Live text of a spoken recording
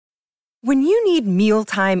When you need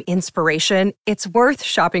mealtime inspiration, it's worth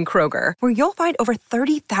shopping Kroger, where you'll find over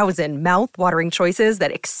 30,000 mouth-watering choices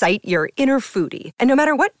that excite your inner foodie. And no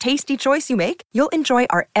matter what tasty choice you make, you'll enjoy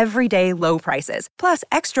our everyday low prices, plus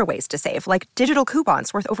extra ways to save, like digital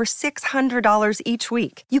coupons worth over $600 each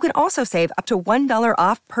week. You can also save up to $1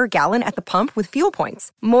 off per gallon at the pump with fuel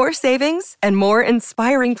points. More savings and more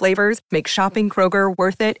inspiring flavors make shopping Kroger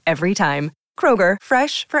worth it every time. Kroger,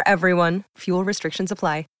 fresh for everyone. Fuel restrictions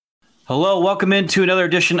apply. Hello, welcome into another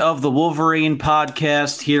edition of the Wolverine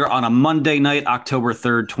Podcast here on a Monday night, October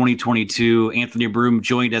 3rd, 2022. Anthony Broom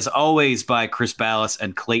joined as always by Chris Ballas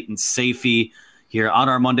and Clayton Sayfie here on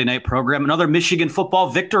our Monday night program. Another Michigan football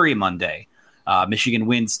victory Monday. Michigan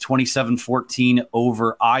wins 27-14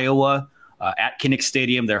 over Iowa at Kinnick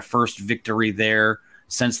Stadium, their first victory there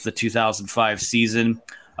since the 2005 season.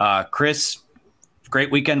 Chris,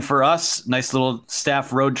 great weekend for us. Nice little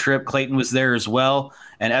staff road trip. Clayton was there as well.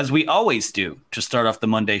 And as we always do to start off the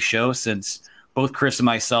Monday show, since both Chris and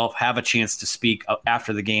myself have a chance to speak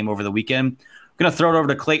after the game over the weekend, I'm going to throw it over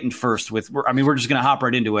to Clayton first. We're just going to hop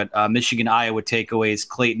right into it. Michigan-Iowa takeaways.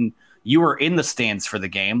 Clayton, you were in the stands for the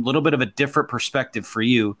game. A little bit of a different perspective for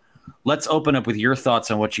you. Let's open up with your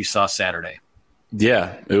thoughts on what you saw Saturday.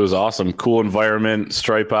 Yeah, it was awesome. Cool environment,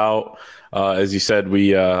 stripe out. As you said,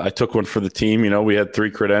 I took one for the team. You know, we had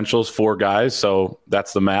 3 credentials, 4 guys, so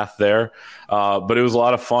that's the math there. But it was a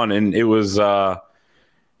lot of fun, and it was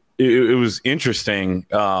interesting,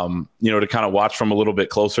 to kind of watch from a little bit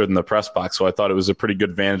closer than the press box. So I thought it was a pretty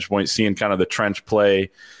good vantage point, seeing kind of the trench play,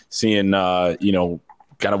 seeing kind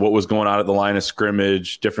of what was going on at the line of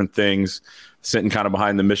scrimmage, different things, sitting kind of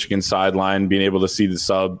behind the Michigan sideline, being able to see the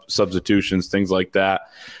substitutions, things like that.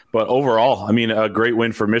 But overall, I mean, a great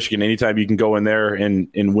win for Michigan. Anytime you can go in there and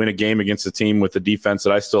win a game against a team with a defense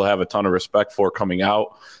that I still have a ton of respect for coming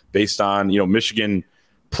out, based on, Michigan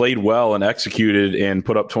played well and executed and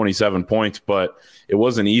put up 27 points, but it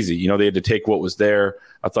wasn't easy. They had to take what was there.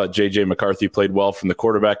 I thought J.J. McCarthy played well from the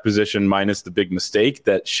quarterback position, minus the big mistake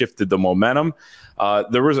that shifted the momentum.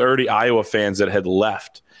 There was already Iowa fans that had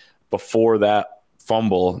left before that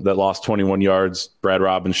fumble that lost 21 yards, Brad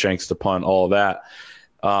Robbins shanks the punt, all of that.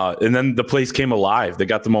 And then the place came alive. They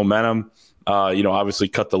got the momentum, obviously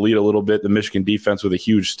cut the lead a little bit. The Michigan defense with a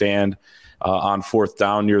huge stand on 4th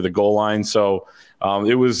down near the goal line. So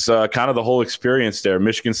it was kind of the whole experience there.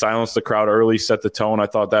 Michigan silenced the crowd early, set the tone. I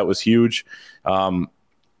thought that was huge.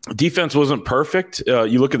 Defense wasn't perfect.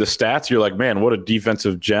 You look at the stats, you're like, man, what a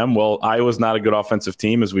defensive gem. Well, Iowa's not a good offensive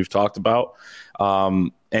team, as we've talked about.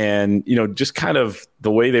 And, just kind of the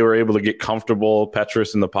way they were able to get comfortable,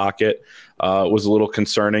 Petrus in the pocket was a little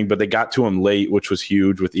concerning, but they got to him late, which was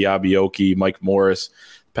huge with Iabioki, Mike Morris.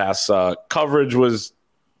 Pass coverage was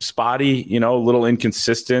spotty, a little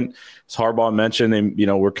inconsistent. As Harbaugh mentioned, they,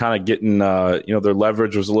 we're kind of getting, their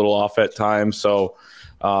leverage was a little off at times. So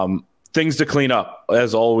things to clean up,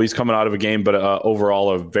 as always, coming out of a game, but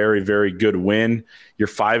overall a very, very good win. You're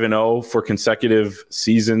 5-0 for consecutive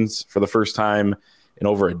seasons for the first time in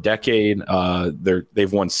over a decade.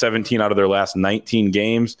 They've won 17 out of their last 19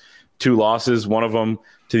 games, 2 losses, one of them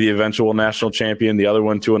to the eventual national champion, the other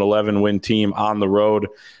one to an 11-win team on the road.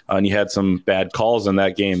 And you had some bad calls in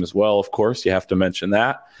that game as well, of course. You have to mention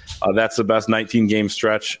that. That's the best 19-game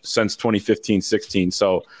stretch since 2015-16.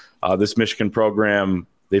 So this Michigan program,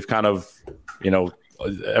 they've kind of,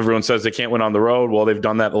 everyone says they can't win on the road. Well, they've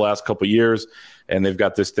done that the last couple of years, and they've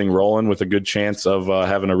got this thing rolling with a good chance of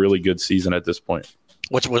having a really good season at this point.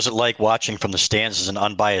 What was it like watching from the stands as an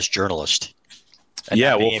unbiased journalist?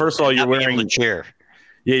 Yeah, well, first of all, you're wearing a cheer.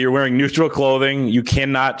 Yeah, you're wearing neutral clothing. You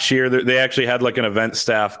cannot cheer. They actually had like an event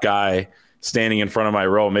staff guy standing in front of my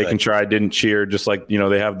row, making sure I didn't cheer, just like,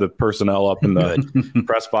 they have the personnel up in the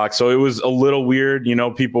press box. So it was a little weird.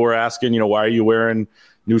 People were asking, why are you wearing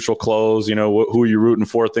neutral clothes? Who are you rooting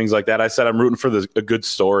for? Things like that. I said, I'm rooting for a good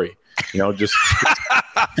story. Just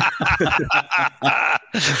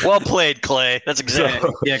well played, Clay. That's exactly.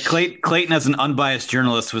 Yeah, Clayton, as an unbiased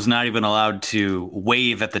journalist, was not even allowed to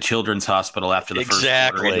wave at the Children's Hospital after the first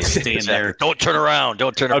quarter. Stand there. Don't turn around.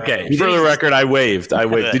 Okay, for the record, I waved.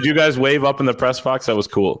 Did you guys wave up in the press box? That was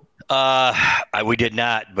cool. We did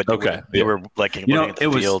not, but okay. They were like,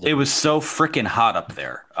 it was so freaking hot up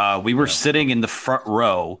there. We were sitting in the front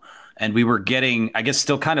row, and we were getting, I guess,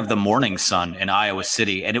 still kind of the morning sun in Iowa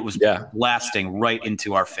City, and it was blasting right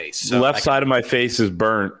into our face. So the left side of my face is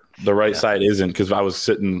burnt. The right side isn't, because I was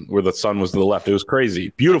sitting where the sun was to the left. It was crazy.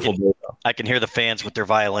 Beautiful day, though. I can hear the fans with their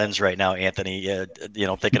violins right now, Anthony,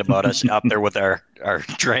 thinking about us out there with our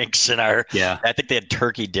drinks and our – I think they had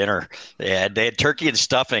turkey dinner. They had turkey and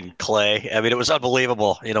stuffing, Clay. I mean, it was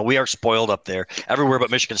unbelievable. We are spoiled up there. Everywhere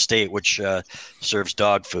but Michigan State, which serves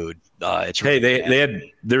dog food.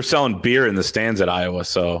 They're selling beer in the stands at Iowa,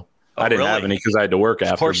 so I didn't have any because I had to work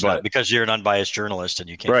after. Of course not, because you're an unbiased journalist and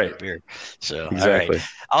you can't drink beer. So, exactly. All right.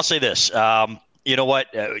 I'll say this. You know what?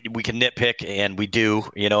 We can nitpick, and we do.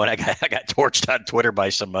 And I got torched on Twitter by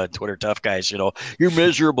some Twitter tough guys. You're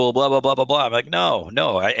miserable, blah blah blah blah blah. I'm like, no.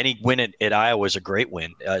 Any win at Iowa is a great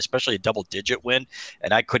win, especially a double-digit win.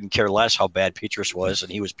 And I couldn't care less how bad Petrus was,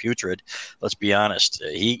 and he was putrid. Let's be honest.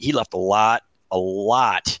 He left a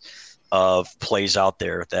lot of plays out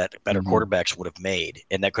there that better quarterbacks would have made,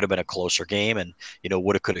 and that could have been a closer game, and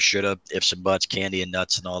woulda, coulda, shoulda, ifs and buts, candy and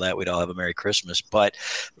nuts and all that. We'd all have a Merry Christmas. But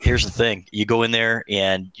here's the thing: you go in there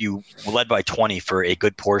and you led by 20 for a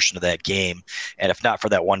good portion of that game, and if not for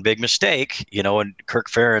that one big mistake, and Kirk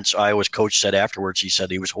Ferentz, Iowa's coach, said afterwards, he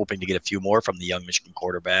said he was hoping to get a few more from the young Michigan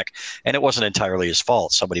quarterback, and it wasn't entirely his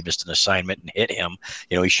fault. Somebody missed an assignment and hit him.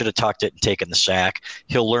 He should have tucked it and taken the sack.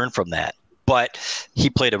 He'll learn from that. But he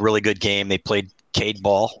played a really good game. They played Cade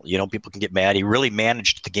ball. People can get mad. He really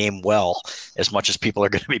managed the game well, as much as people are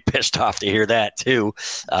going to be pissed off to hear that too.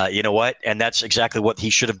 You know what? And that's exactly what he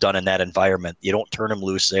should have done in that environment. You don't turn him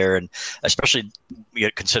loose there, and especially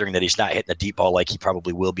considering that he's not hitting the deep ball like he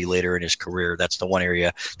probably will be later in his career. That's the one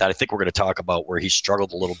area that I think we're going to talk about where he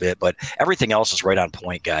struggled a little bit, but everything else is right on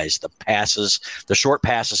point, guys. The passes, the short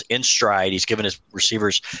passes in stride. He's given his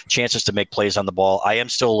receivers chances to make plays on the ball. I am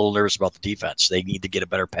still a little nervous about the defense. They need to get a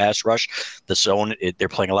better pass rush. The zone, they're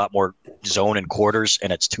playing a lot more zone and quarters,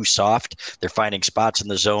 and it's too soft. They're finding spots in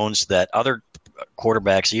the zones that other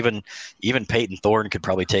quarterbacks, even Peyton Thorne, could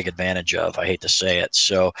probably take advantage of. I hate to say it.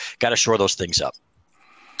 So got to shore those things up.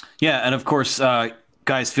 Yeah, and of course,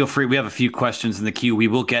 guys, feel free. We have a few questions in the queue we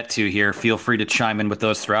will get to here. Feel free to chime in with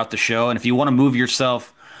those throughout the show. And if you want to move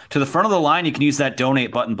yourself to the front of the line, you can use that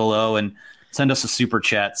donate button below and send us a super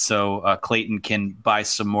chat so Clayton can buy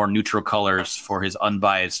some more neutral colors for his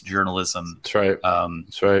unbiased journalism. That's right.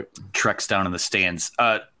 That's right. Treks down in the stands.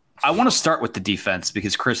 I want to start with the defense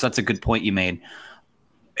because, Chris, that's a good point you made.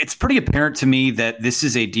 It's pretty apparent to me that this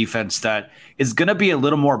is a defense that is going to be a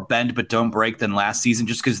little more bend but don't break than last season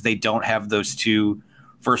just because they don't have those two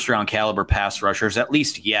first-round caliber pass rushers, at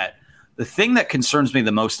least yet. The thing that concerns me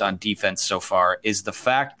the most on defense so far is the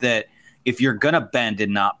fact that if you're going to bend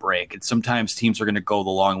and not break, and sometimes teams are going to go the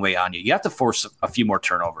long way on you, you have to force a few more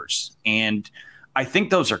turnovers. And I think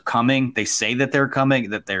those are coming. They say that they're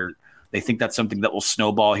coming, that they think that's something that will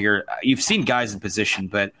snowball here. You've seen guys in position,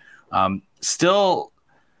 but still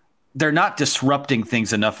they're not disrupting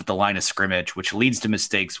things enough at the line of scrimmage, which leads to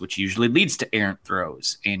mistakes, which usually leads to errant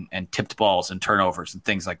throws and tipped balls and turnovers and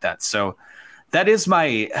things like that. So that is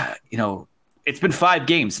my, it's been 5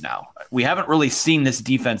 games now. We haven't really seen this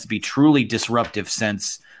defense be truly disruptive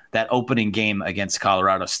since that opening game against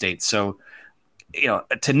Colorado State. So,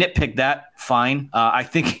 to nitpick that, fine. I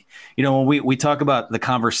think, when we talk about the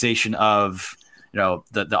conversation of,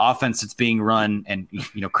 the offense that's being run, and,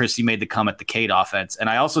 Chris, you made the comment, the Cade offense. And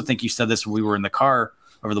I also think you said this when we were in the car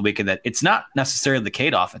over the weekend, that it's not necessarily the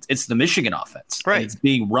Cade offense. It's the Michigan offense. Right. And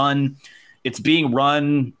it's being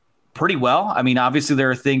run pretty well. I mean, obviously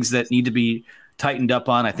there are things that need to be tightened up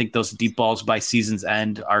on. I think those deep balls by season's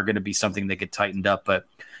end are going to be something that get tightened up. But,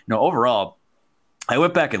 overall, I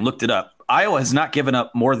went back and looked it up. Iowa has not given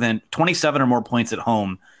up more than 27 or more points at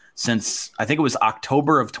home since I think it was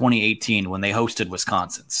October of 2018 when they hosted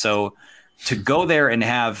Wisconsin. So to go there and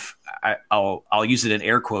have, I'll use it in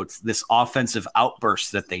air quotes, this offensive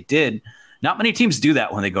outburst that they did, not many teams do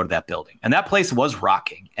that when they go to that building. And that place was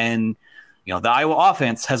rocking. And, the Iowa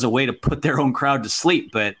offense has a way to put their own crowd to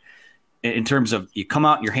sleep. But in terms of you come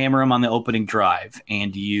out and you hammer them on the opening drive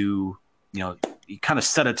and you kind of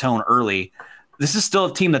set a tone early, this is still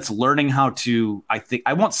a team that's learning how to,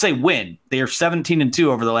 I won't say win. They are 17-2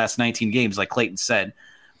 over the last 19 games, like Clayton said.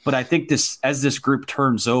 But I think as this group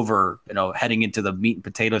turns over, heading into the meat and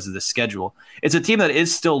potatoes of the schedule, it's a team that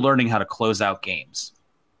is still learning how to close out games.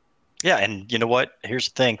 Yeah, and you know what? Here's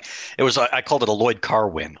the thing. I called it a Lloyd Carr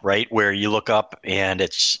win, right? Where you look up and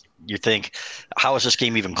you think, how is this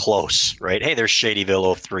game even close, right? Hey, there's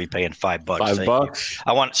Shadyville 03 paying $5. $5.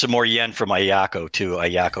 I want some more yen from Ayako too.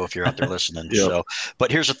 Ayako, if you're out there listening. Yep. So,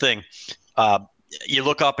 but here's the thing. you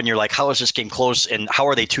look up and you're like, how is this game close? And how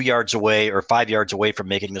are they 2 yards away or 5 yards away from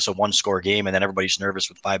making this a 1-score game? And then everybody's nervous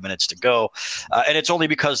with 5 minutes to go. And it's only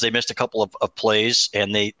because they missed a couple of plays,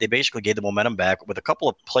 and they basically gave the momentum back with a couple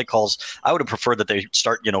of play calls. I would have preferred that they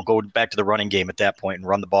start, go back to the running game at that point and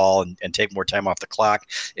run the ball and take more time off the clock.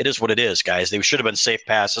 It is what it is, guys. They should have been safe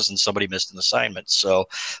passes, and somebody missed an assignment. So,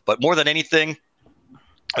 but more than anything,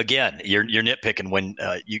 again, you're nitpicking when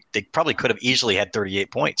they probably could have easily had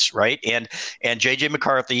 38 points, right? And J.J.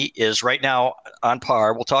 McCarthy is right now on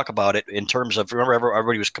par. We'll talk about it in terms of, remember,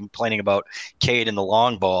 everybody was complaining about Cade and the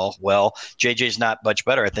long ball. Well, J.J.'s not much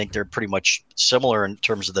better. I think they're pretty much similar in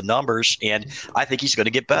terms of the numbers, and I think he's going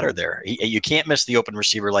to get better there. You can't miss the open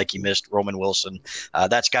receiver like you missed Roman Wilson.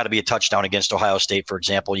 That's got to be a touchdown against Ohio State, for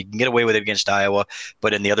example. You can get away with it against Iowa,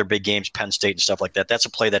 but in the other big games, Penn State and stuff like that, that's a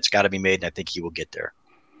play that's got to be made, and I think he will get there.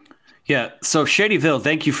 Yeah. So Shadyville,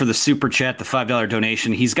 thank you for the super chat, the $5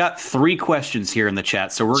 donation. He's got 3 questions here in the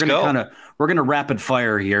chat. So we're going to rapid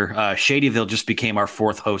fire here. Shadyville just became our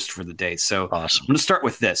 4th host for the day. So awesome. I'm going to start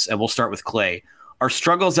with this, and we'll start with Clay. Are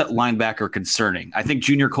struggles at linebacker concerning? I think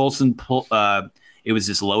Junior Colson, it was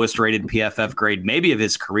his lowest rated PFF grade, maybe of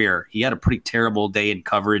his career. He had a pretty terrible day in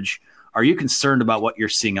coverage. Are you concerned about what you're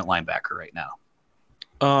seeing at linebacker right now?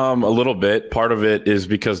 A little bit. Part of it is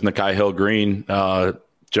because Nikhai Hill-Green,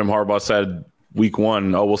 Jim Harbaugh said week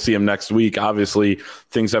 1, we'll see him next week. Obviously,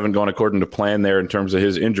 things haven't gone according to plan there in terms of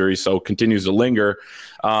his injury, so continues to linger.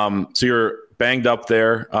 So you're banged up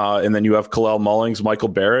there, and then you have Kalel Mullings, Michael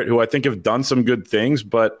Barrett, who I think have done some good things,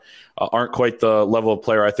 but aren't quite the level of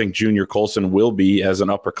player I think Junior Colson will be as an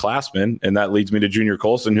upperclassman, and that leads me to Junior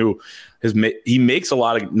Colson, who he makes a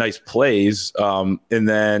lot of nice plays, and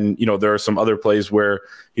then there are some other plays where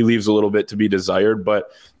he leaves a little bit to be desired,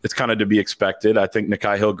 but it's kind of to be expected. I think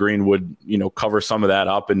Nikhai Hill-Green would cover some of that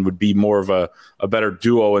up and would be more of a better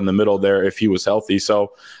duo in the middle there if he was healthy.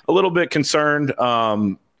 So a little bit concerned.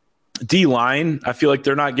 D-line, I feel like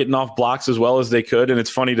they're not getting off blocks as well as they could. And it's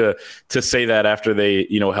funny to say that after they,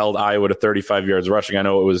 held Iowa to 35 yards rushing. I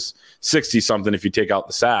know it was 60-something if you take out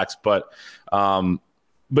the sacks. But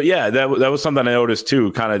yeah, that was something I noticed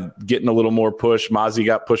too, kind of getting a little more push. Mozzie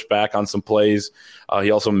got pushed back on some plays. He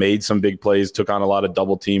also made some big plays, took on a lot of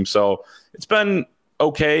double teams. So it's been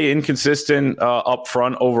okay, inconsistent up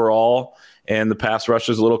front overall. And the pass rush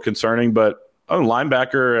is a little concerning, but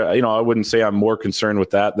linebacker, I wouldn't say I'm more concerned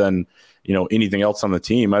with that than, anything else on the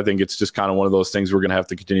team. I think it's just kind of one of those things we're going to have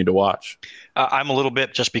to continue to watch. I'm a little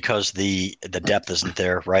bit, just because the depth isn't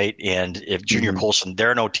there, right? And if Junior Colson,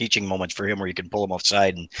 there are no teaching moments for him where you can pull him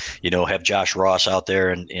offside and, have Josh Ross out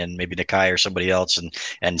there and maybe Nikhai or somebody else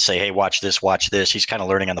and say, hey, watch this. He's kind of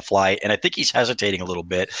learning on the fly. And I think he's hesitating a little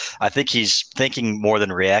bit. I think he's thinking more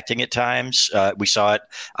than reacting at times. We saw it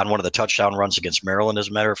on one of the touchdown runs against Maryland, as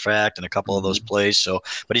a matter of fact, and a couple of those plays. So,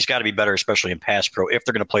 but he's got to be better, especially in pass pro. If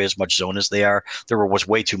they're going to play as much zone as they are, there was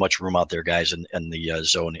way too much room out there, guys, in the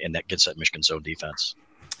zone, and that gets that Michigan zone defense.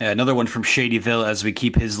 Yeah, another one from Shadyville as we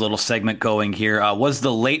keep his little segment going here. Was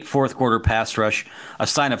the late 4th quarter pass rush a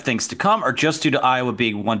sign of things to come, or just due to Iowa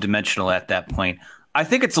being one-dimensional at that point? I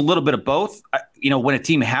think it's a little bit of both. When a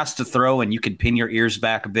team has to throw and you can pin your ears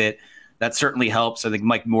back a bit, that certainly helps. I think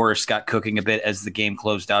Mike Morris got cooking a bit as the game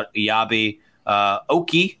closed out. Iyabi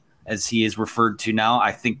Oki, as he is referred to now,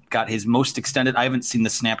 I think got his most extended. I haven't seen the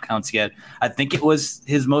snap counts yet. I think it was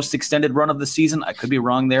his most extended run of the season. I could be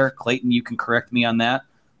wrong there. Clayton, you can correct me on that.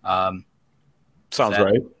 Sounds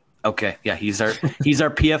right. Okay. Yeah. He's our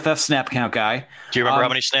PFF snap count guy. Do you remember how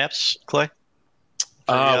many snaps, Clay?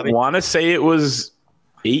 I want to say it was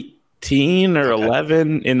 18 or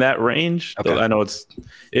 11 in that range. Okay. I know it was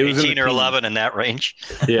 18 or 11 in that range.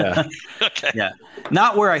 Yeah. Okay. Yeah.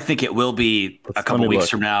 Not where I think it will be a couple weeks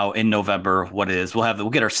from now in November. What it is, we'll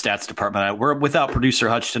get our stats department out. We're without producer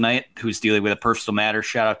Hutch tonight, who's dealing with a personal matter.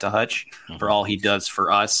 Shout out to Hutch for all he does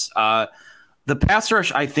for us. The pass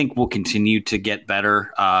rush, I think, will continue to get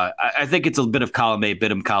better. I think it's a bit of column A,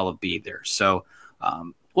 bit of column B there. So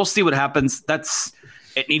we'll see what happens.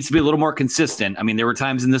 It needs to be a little more consistent. I mean, there were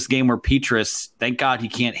times in this game where Petrus, thank God he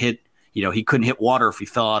can't hit, he couldn't hit water if he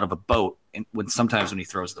fell out of a boat sometimes when he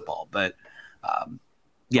throws the ball. But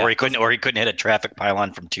yeah. Or he couldn't hit a traffic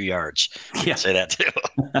pylon from 2 yards. Yeah. Say that too.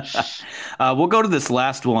 We'll go to this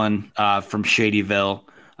last one from Shadyville.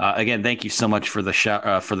 Again, thank you so much for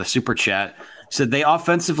the super chat. Said they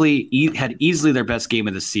offensively had easily their best game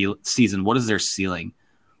of the season. What is their ceiling?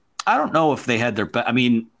 I don't know if they had their best. I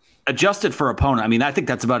mean, adjusted for opponent. I mean, I think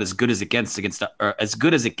that's about as good as it gets as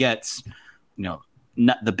good as it gets.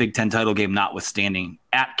 Not the Big Ten title game notwithstanding.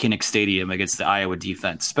 at Kinnick Stadium against the Iowa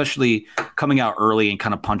defense, especially coming out early and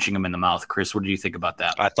kind of punching them in the mouth. Chris, what did you think about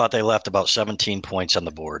that? I thought they left about 17 points on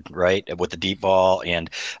the board, right, with the deep ball. And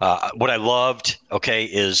what I loved,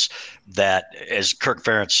 is that, as Kirk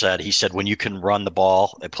Ferentz said, he said, when you can run the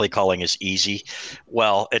ball, play calling is easy.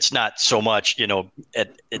 Well, it's not so much,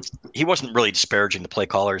 he wasn't really disparaging the play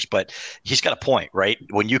callers, but he's got a point, right?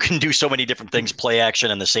 When you can do so many different things, play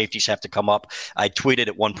action, and the safeties have to come up. I tweeted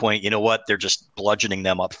at one point, you know what? They're just bludgeoning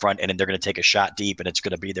them up front, and then they're going to take a shot deep, and it's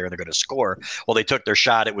going to be there, and they're going to score. Well, they took their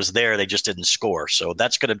shot. It was there. They just didn't score. So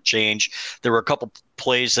that's going to change. There were a couple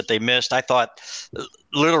plays that they missed. I thought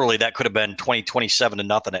literally that could have been 27 to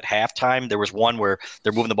nothing at halftime. There was one where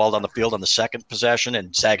they're moving the ball down the field on the second possession,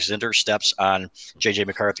 and Zach Zinter steps on J.J.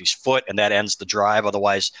 McCarthy's foot, and that ends the drive.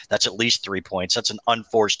 Otherwise, that's at least 3 points. That's an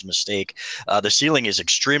unforced mistake. The ceiling is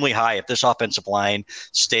extremely high. If this offensive line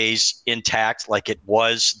stays intact like it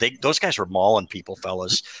was, those guys were mauling people,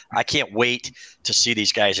 fellas. I can't wait to see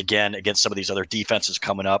these guys again against some of these other defenses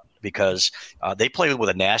coming up, because they play with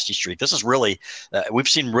a nasty streak. This is really we've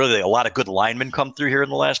seen really a lot of good linemen come through here in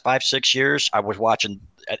the last 5-6 years. I was watching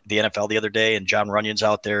the NFL the other day, and John Runyon's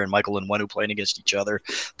out there and Michael Onwenu playing against each other.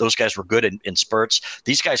 Those guys were good in spurts.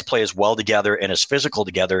 These guys play as well together and as physical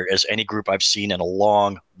together as any group I've seen in a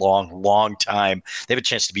long time. They have a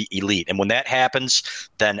chance to be elite. And when that happens,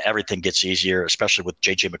 then everything gets easier, especially with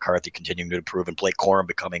J.J. McCarthy continuing to improve and Blake Corum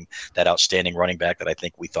becoming that outstanding running back that I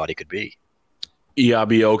think we thought he could be.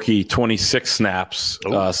 Iabiyoki, 26 snaps,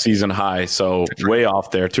 season high. So way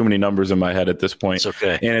off there. Too many numbers in my head at this point. It's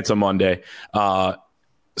okay. And it's a Monday.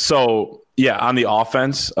 So, yeah, on the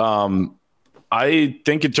offense, I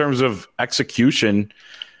think in terms of execution,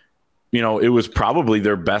 it was probably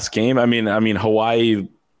their best game. I mean, Hawaii,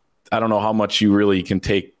 I don't know how much you really can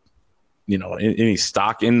take, any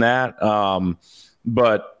stock in that.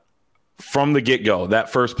 But from the get-go,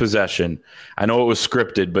 that first possession, I know it was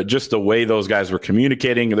scripted, but just the way those guys were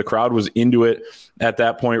communicating, the crowd was into it at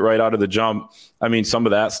that point right out of the jump. I mean, some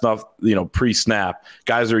of that stuff, pre-snap,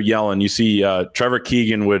 guys are yelling. You see Trevor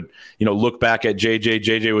Keegan would, look back at JJ.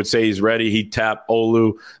 JJ would say he's ready. He'd tap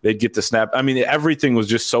Olu. They'd get the snap. I mean, everything was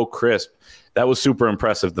just so crisp. That was super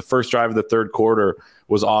impressive. The first drive of the third quarter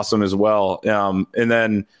was awesome as well. And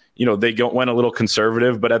then, they went a little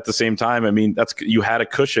conservative, but at the same time, I mean, you had a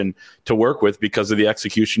cushion to work with because of the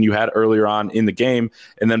execution you had earlier on in the game.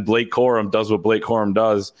 And then Blake Corum does what Blake Corum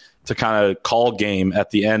does to kind of call game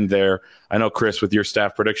at the end there. I know, Chris, with your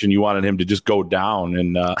staff prediction, you wanted him to just go down.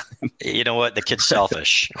 And you know what? The kid's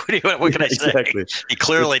selfish. What can I say? Exactly. He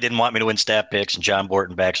clearly didn't want me to win stat picks, and John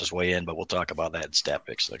Borton backs his way in, but we'll talk about that in stat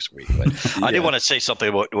picks next week. But I do want to say something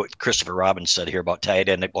about what Christopher Robbins said here about tight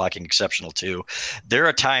end blocking exceptional too. There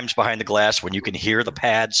are times behind the glass when you can hear the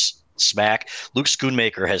pads smack. Luke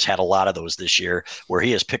Schoonmaker has had a lot of those this year where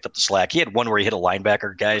he has picked up the slack. He had one where he hit a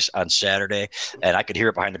linebacker, guys, on Saturday, and I could hear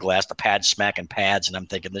it behind the glass, the pads smacking pads, and I'm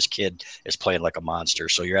thinking this kid is playing like a monster.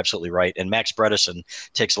 So you're absolutely right. And Max Bredesen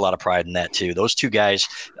takes a lot of pride in that too. Those two guys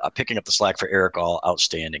picking up the slack for Eric All,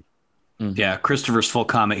 outstanding. Yeah, Christopher's full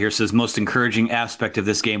comment here says most encouraging aspect of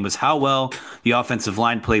this game was how well the offensive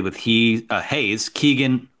line played with Hayes,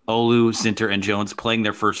 Keegan, Olu, Zinter, and Jones playing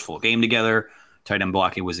their first full game together. Tight end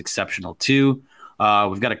blocking was exceptional too.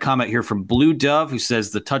 We've got a comment here from Blue Dove who says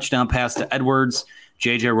the touchdown pass to Edwards,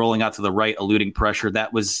 JJ rolling out to the right, eluding pressure.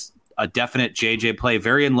 That was a definite JJ play.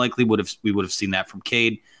 Very unlikely we would have seen that from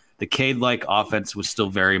Cade. The Cade-like offense was still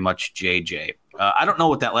very much JJ. I don't know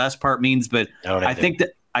what that last part means, but I think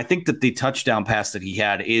that the touchdown pass that he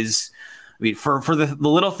had is, I mean, for the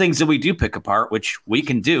little things that we do pick apart, which we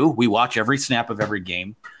can do. We watch every snap of every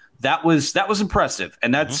game. That was impressive,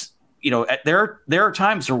 and that's. There are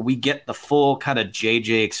times where we get the full kind of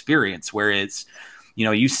JJ experience where it's,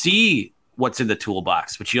 you see what's in the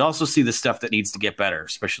toolbox, but you also see the stuff that needs to get better,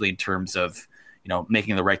 especially in terms of,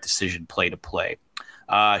 making the right decision play to play.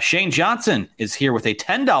 Shane Johnson is here with a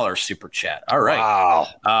 $10 super chat. All right.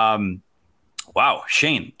 Wow.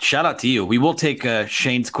 Shane, shout out to you. We will take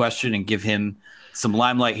Shane's question and give him some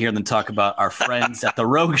limelight here and then talk about our friends at the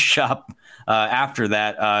Rogue Shop after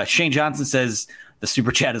that. Shane Johnson says, the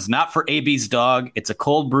super chat is not for AB's dog. It's a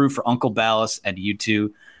cold brew for Uncle Ballas and you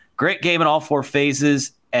two. Great game in all four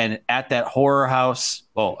phases. And at that horror house,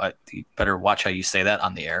 you better watch how you say that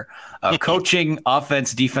on the air. Coaching,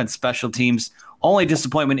 offense, defense, special teams. Only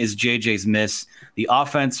disappointment is JJ's miss. The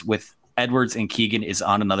offense with Edwards and Keegan is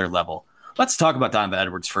on another level. Let's talk about Donovan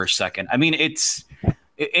Edwards for a second. I mean, it's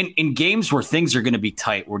in games where things are going to be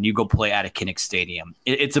tight when you go play at a Kinnick Stadium.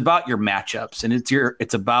 It's about your matchups, and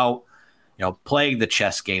it's about playing the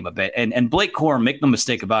chess game a bit. And Blake Corum, make no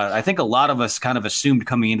mistake about it, I think a lot of us kind of assumed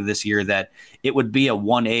coming into this year that it would be a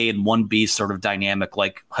 1A and 1B sort of dynamic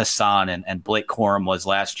like Hassan and Blake Corum was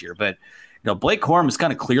last year. But Blake Corum is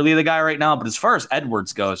kind of clearly the guy right now. But as far as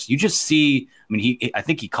Edwards goes, you just see, I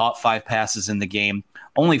think he caught 5 passes in the game,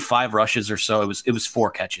 only 5 rushes or so. It was 4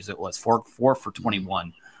 catches. It was 4 for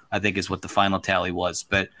 21, I think is what the final tally was.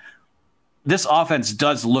 But this offense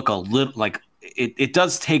does look a little like it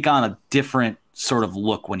does take on a different sort of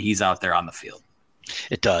look when he's out there on the field.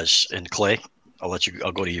 It does. And Clay, I'll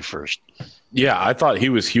go to you first. Yeah, I thought he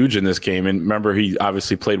was huge in this game. And remember, he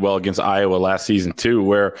obviously played well against Iowa last season too,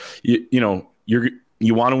 where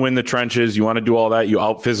you want to win the trenches, you want to do all that. You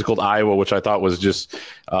out-physicaled Iowa, which I thought was just,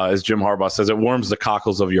 as Jim Harbaugh says, it warms the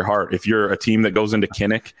cockles of your heart. If you're a team that goes into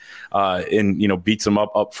Kinnick and beats them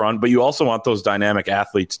up front, but you also want those dynamic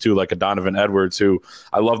athletes too, like a Donovan Edwards, who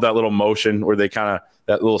I love that little motion where they kind of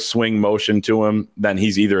that little swing motion to him. Then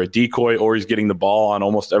he's either a decoy or he's getting the ball on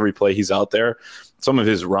almost every play he's out there. Some of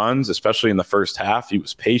his runs, especially in the first half, he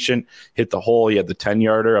was patient, hit the hole. He had the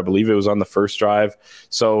 10-yarder. I believe it was on the first drive.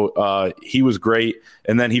 So he was great.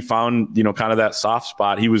 And then he found, kind of that soft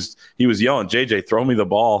spot. He was yelling, JJ, throw me the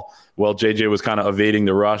ball. Well, JJ was kind of evading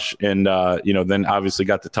the rush and, then obviously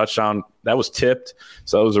got the touchdown. That was tipped.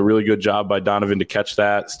 So that was a really good job by Donovan to catch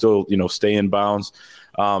that, still, stay in bounds.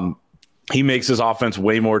 He makes his offense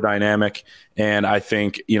way more dynamic. And I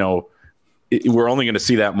think, we're only going to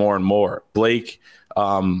see that more and more. Blake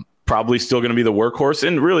probably still going to be the workhorse.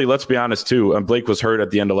 And really, let's be honest, too. Blake was hurt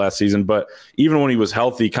at the end of last season. But even when he was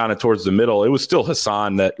healthy kind of towards the middle, it was still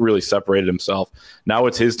Hassan that really separated himself. Now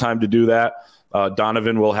it's his time to do that.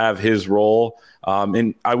 Donovan will have his role.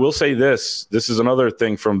 And I will say this is another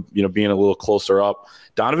thing from being a little closer up.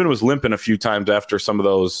 Donovan was limping a few times after some of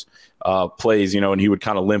those plays, and he would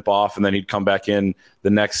kind of limp off and then he'd come back in the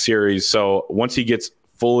next series. So once he gets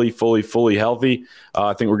fully healthy,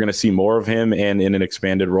 I think we're going to see more of him and in an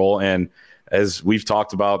expanded role. And as we've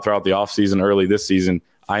talked about throughout the offseason, early this season,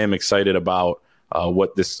 I am excited about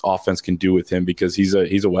what this offense can do with him because he's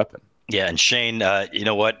a weapon. Yeah, and Shane, you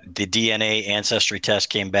know what? The DNA ancestry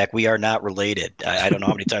test came back. We are not related. I don't know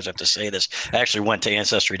how many times I have to say this. I actually went to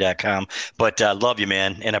Ancestry.com, but love you,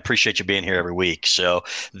 man, and I appreciate you being here every week. So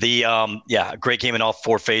great game in all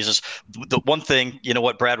 4 phases. The one thing,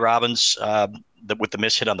 Brad Robbins, with the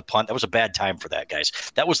miss hit on the punt, that was a bad time for that, guys.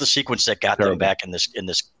 That was the sequence that got them back in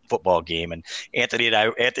this football game. And Anthony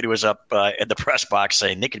was up in the press box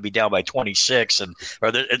saying they could be down by 26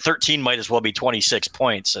 or 13 might as well be 26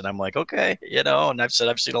 points. And I'm like, okay, and I've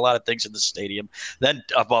seen a lot of things in the stadium. Then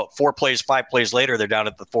about 5 plays later, they're down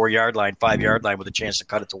at the 4-yard line, 5-yard line with a chance to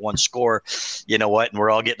cut it to 1 score. You know what? And we're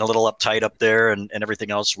all getting a little uptight up there and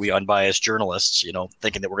everything else. We unbiased journalists,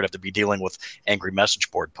 thinking that we're going to have to be dealing with angry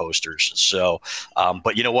message board posters. So,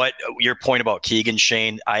 but you know what? Your point about Keegan,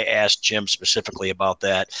 Shane, I asked Jim specifically about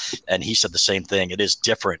that. And he said the same thing. It is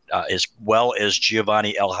different. As well as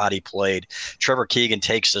Giovanni El-Hadi played, Trevor Keegan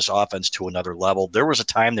takes this offense to another level. There was a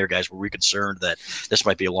time there, guys, where we were concerned that this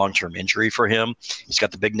might be a long-term injury for him. He's got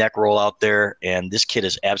the big neck roll out there, and this kid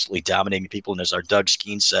is absolutely dominating people. And as our Doug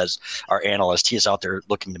Skeen says, our analyst, he is out there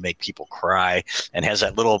looking to make people cry and has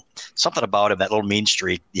that little something about him, that little mean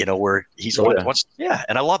streak, where he's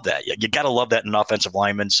and I love that. You got to love that in an offensive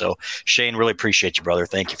lineman. So, Shane, really appreciate you, brother.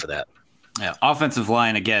 Thank you for that. Yeah, offensive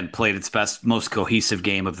line, again, played its best, most cohesive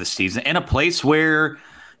game of the season in a place where,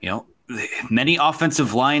 many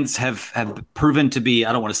offensive lines have proven to be,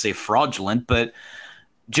 I don't want to say fraudulent, but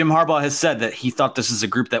Jim Harbaugh has said that he thought this is a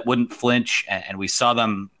group that wouldn't flinch, and we saw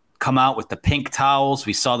them come out with the pink towels.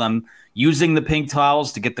 We saw them using the pink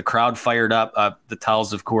towels to get the crowd fired up. The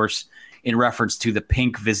towels, of course, in reference to the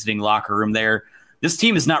pink visiting locker room there. This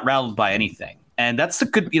team is not rattled by anything. And that's a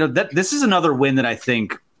good, this is another win that I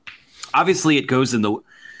think, obviously, it goes in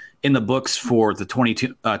the books for the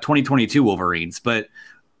 2022 Wolverines, but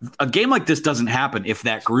a game like this doesn't happen if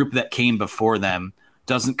that group that came before them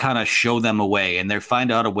doesn't kind of show them a way and they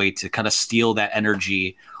find out a way to kind of steal that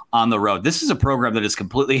energy on the road. This is a program that has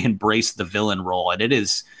completely embraced the villain role, and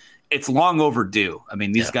it's long overdue. I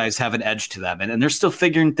mean, these guys have an edge to them, and they're still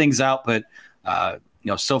figuring things out, but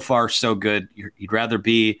so far so good. You'd rather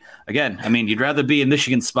be in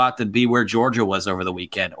Michigan's spot than be where Georgia was over the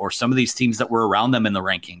weekend, or some of these teams that were around them in the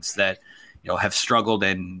rankings that have struggled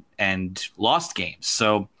and lost games.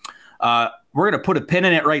 So we're going to put a pin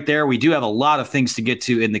in it right there. We do have a lot of things to get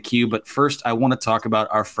to in the queue, but first I want to talk about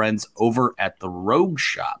our friends over at the Rogue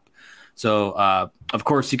Shop. So, of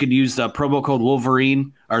course, you can use the promo code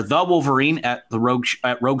Wolverine or the Wolverine at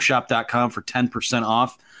rogueshop.com for 10%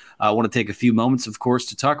 off. I want to take a few moments, of course,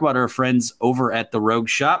 to talk about our friends over at the Rogue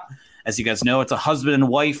Shop. As you guys know, it's a husband and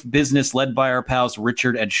wife business led by our pals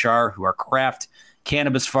Richard and Shar, who are craft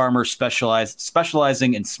cannabis farmers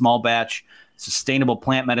specializing in small batch sustainable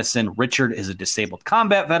plant medicine. Richard is a disabled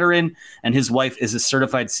combat veteran, and his wife is a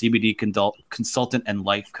certified CBD consultant and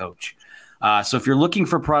life coach. So if you're looking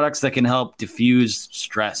for products that can help diffuse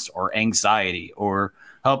stress or anxiety or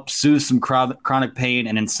help soothe some chronic pain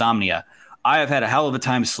and insomnia, I have had a hell of a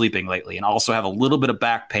time sleeping lately and also have a little bit of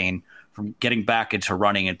back pain from getting back into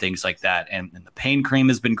running and things like that. And the pain cream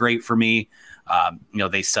has been great for me.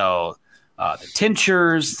 They sell the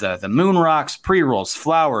tinctures, the moon rocks, pre-rolls,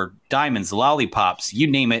 flour, diamonds, lollipops, you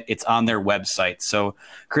name it, it's on their website. So,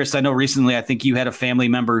 Chris, I know recently I think you had a family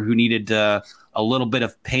member who needed a little bit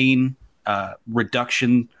of pain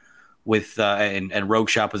reduction with and Rogue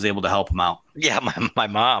Shop was able to help him out. Yeah, my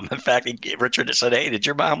mom. In fact, Richard said, "Hey, did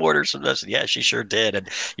your mom order some?" I said, "Yeah, she sure did." And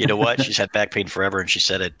you know what? She's had back pain forever, and she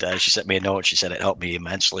said it. She sent me a note. She said it helped me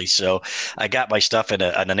immensely. So I got my stuff in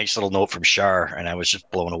a nice little note from Shar, and I was just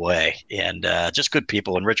blown away. And just good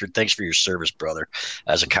people. And Richard, thanks for your service, brother.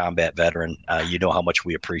 As a combat veteran, you know how much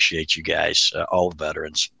we appreciate you guys, all the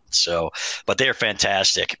veterans. So, but they're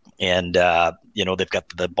fantastic, and they've got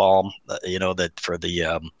the balm, that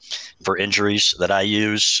for injuries that I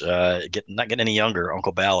use. Not getting any younger,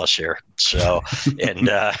 Uncle Ballas here. So, and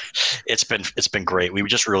it's been great. We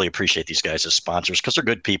just really appreciate these guys as sponsors because they're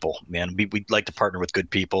good people, man. We like to partner with good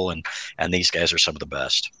people, and these guys are some of the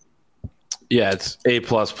best. Yeah, it's A++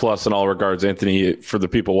 in all regards, Anthony. For the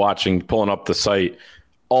people watching, pulling up the site.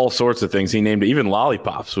 All sorts of things. He named it, even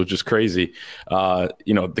lollipops, which is crazy. The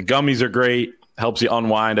gummies are great, helps you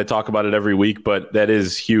unwind. I talk about it every week, but that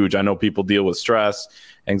is huge. I know people deal with stress,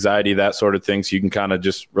 anxiety, that sort of thing. So you can kind of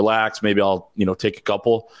just relax. Maybe I'll, take a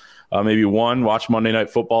couple, maybe one, watch Monday Night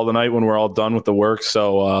Football tonight when we're all done with the work.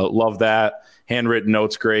 So love that. Handwritten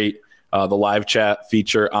notes, great. The live chat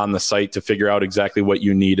feature on the site to figure out exactly what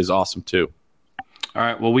you need is awesome too. All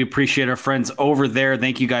right. Well, we appreciate our friends over there.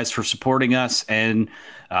 Thank you guys for supporting us. And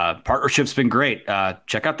partnership's been great.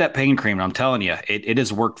 Check out that pain cream. I'm telling you, it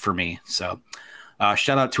has worked for me. So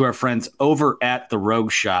shout out to our friends over at the Rogue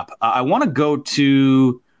Shop. I want to go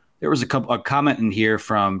to, there was a comment in here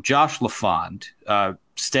from Josh LaFond,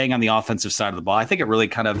 staying on the offensive side of the ball. I think it really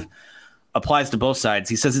kind of applies to both sides.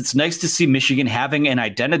 He says, it's nice to see Michigan having an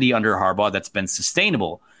identity under Harbaugh that's been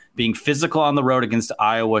sustainable. Being physical on the road against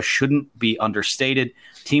Iowa shouldn't be understated.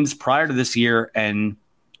 Teams prior to this year and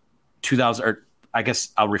 2000, or I guess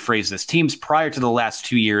I'll rephrase this. Teams prior to the last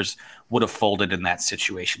 2 years would have folded in that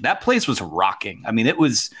situation. That place was rocking. I mean,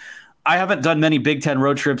 I haven't done many Big Ten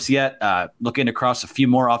road trips yet, looking across a few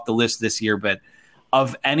more off the list this year, but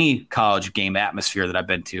of any college game atmosphere that I've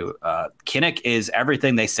been to, Kinnick is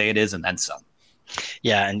everything they say it is and then some.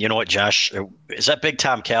 Yeah, and you know what, Josh? Is that Big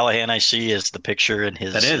Tom Callahan I see is the picture in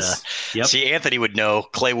his? That is. Yep. See, Anthony would know.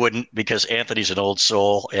 Clay wouldn't because Anthony's an old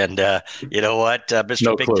soul. And you know what?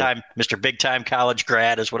 Mr. Big Time college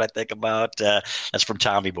grad is what I think about. That's from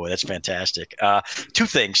Tommy Boy. That's fantastic. Two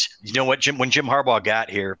things. You know what, when Jim Harbaugh got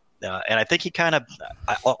here, and I think he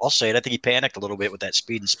I'll say it, I think he panicked a little bit with that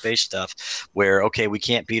speed and space stuff where, okay, we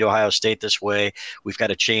can't beat Ohio State this way. We've got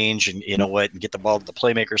to change and and get the ball to the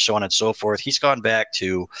playmaker, so on and so forth. He's gone back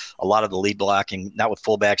to a lot of the lead blocking, not with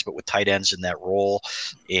fullbacks, but with tight ends in that role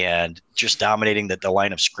and just dominating the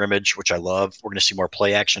line of scrimmage, which I love. We're going to see more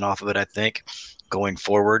play action off of it, I think. Going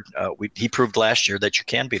forward, he proved last year that you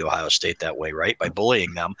can beat Ohio State that way, right? By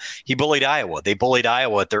bullying them. He bullied Iowa. They bullied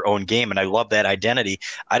Iowa at their own game, and I love that identity.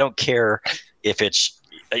 I don't care if it's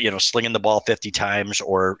slinging the ball 50 times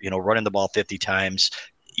or running the ball 50 times.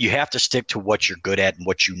 You have to stick to what you're good at and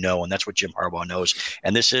what you know, and that's what Jim Harbaugh knows.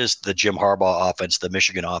 And this is the Jim Harbaugh offense, the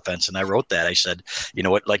Michigan offense. And I wrote that. I said, you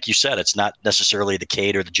know what, like you said, it's not necessarily the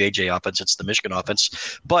Cade or the JJ offense, it's the Michigan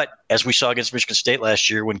offense. But as we saw against Michigan State last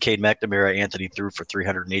year when Cade McNamara, Anthony threw for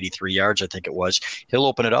 383 yards, I think it was, he'll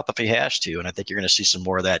open it up if he has to. And I think you're going to see some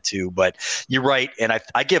more of that too. But you're right. And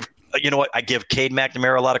I give – you know what? I give Cade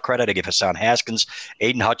McNamara a lot of credit. I give Hassan Haskins,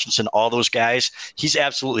 Aiden Hutchinson, all those guys. He's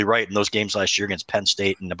absolutely right in those games last year against Penn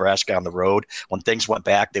State and Nebraska on the road. When things went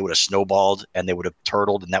back, they would have snowballed and they would have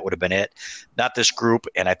turtled, and that would have been it. Not this group.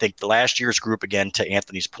 And I think the last year's group, again, to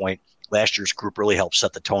Anthony's point, last year's group really helped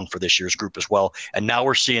set the tone for this year's group as well. And now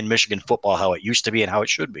we're seeing Michigan football how it used to be and how it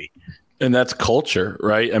should be. And that's culture,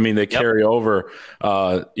 right? I mean, they carry over,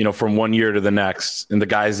 from one year to the next. And the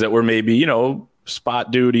guys that were maybe,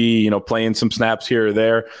 spot duty, playing some snaps here or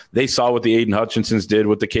there, they saw what the Aiden Hutchinsons did,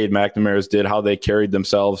 what the Cade McNamara's did, how they carried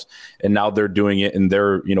themselves, and now they're doing it in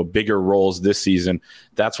their, bigger roles this season.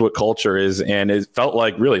 That's what culture is. And it felt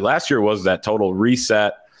like really last year was that total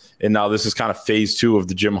reset. And now this is kind of phase 2 of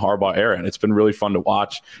the Jim Harbaugh era. And it's been really fun to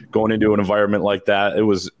watch going into an environment like that. It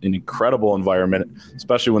was an incredible environment,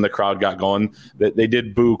 especially when the crowd got going. They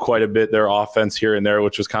did boo quite a bit their offense here and there,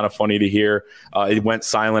 which was kind of funny to hear. It went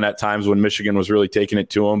silent at times when Michigan was really taking it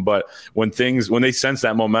to them. But when they sensed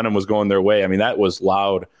that momentum was going their way, I mean, that was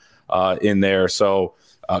loud in there. So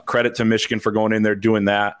credit to Michigan for going in there, doing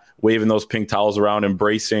that, waving those pink towels around,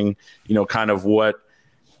 embracing, kind of what,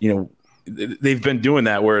 they've been doing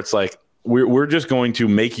that where it's like, we're just going to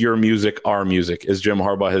make your music our music, as Jim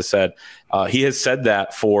Harbaugh has said. He has said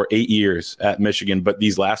that for 8 years at Michigan, but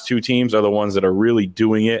these last 2 teams are the ones that are really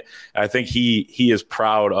doing it. I think he is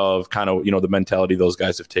proud of kind of, the mentality those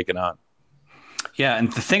guys have taken on. Yeah,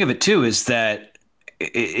 and the thing of it too is that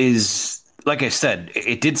like I said,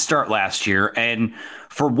 it did start last year, and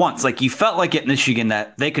for once, like you felt like at Michigan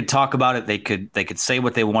that they could talk about it, they could say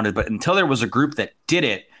what they wanted, but until there was a group that did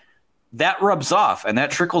it, that rubs off and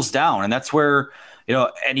that trickles down, and that's where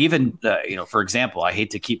and even for example, I hate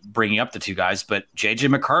to keep bringing up the 2 guys, but JJ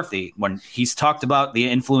McCarthy, when he's talked about the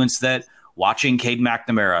influence that watching Cade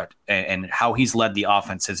McNamara and how he's led the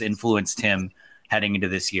offense has influenced him heading into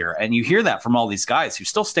this year, and you hear that from all these guys who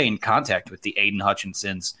still stay in contact with the Aiden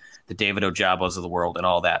Hutchinsons, the David Ojabos of the world, and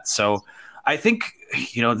all that. So I think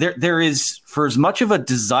there is, for as much of a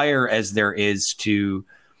desire as there is to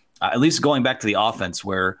at least going back to the offense,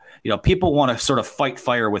 where people want to sort of fight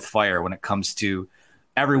fire with fire when it comes to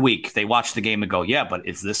every week they watch the game and go, yeah, but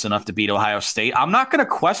is this enough to beat Ohio State? I'm not going to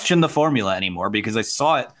question the formula anymore because I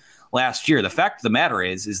saw it last year. The fact of the matter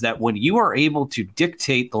is that when you are able to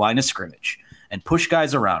dictate the line of scrimmage and push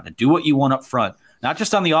guys around and do what you want up front, not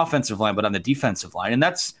just on the offensive line, but on the defensive line, and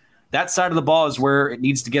that side of the ball is where it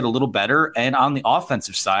needs to get a little better. And on the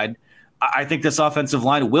offensive side, I think this offensive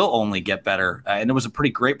line will only get better. And it was a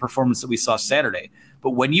pretty great performance that we saw Saturday.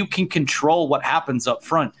 But when you can control what happens up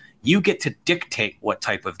front, you get to dictate what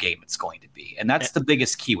type of game it's going to be. And that's the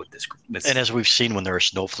biggest key with this. And as we've seen when there are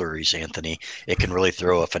snow flurries, Anthony, it can really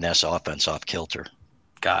throw a finesse offense off kilter.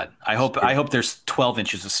 God, I hope there's 12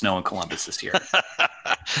 inches of snow in Columbus this year.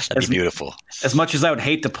 That'd be beautiful. As much as I would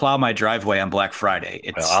hate to plow my driveway on Black Friday,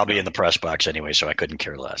 I'll be in the press box anyway, so I couldn't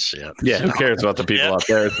care less. Yeah, who cares about the people out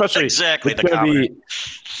there? Especially exactly the comment.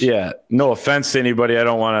 No offense to anybody. I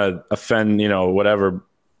don't want to offend, whatever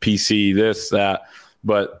PC, this, that.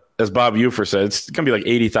 But as Bob Ufer said, it's going to be like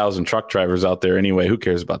 80,000 truck drivers out there anyway. Who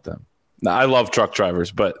cares about them? Now, I love truck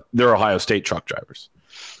drivers, but they're Ohio State truck drivers.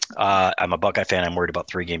 I'm a Buckeye fan. I'm worried about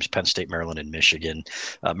 3 games: Penn State, Maryland, and Michigan.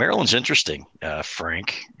 Maryland's interesting,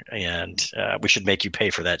 Frank, and we should make you pay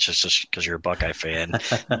for that just because you're a Buckeye fan.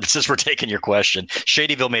 Since we're taking your question,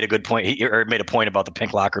 Shadyville made a good point. He made a point about the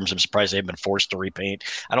pink locker rooms. I'm surprised they haven't been forced to repaint.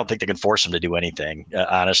 I don't think they can force them to do anything.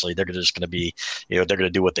 Honestly, they're just going to be, they're going to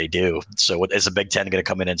do what they do. So is the Big Ten going to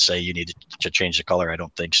come in and say you need to change the color? I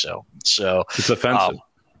don't think so. So it's offensive.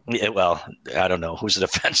 Yeah, well, I don't know who's it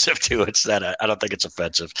offensive to. It's that I don't think it's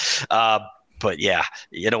offensive. But yeah,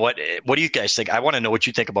 you know what? What do you guys think? I want to know what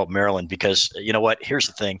you think about Maryland because you know what? Here's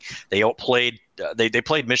the thing: they outplayed. They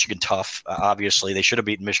played Michigan tough. Obviously, they should have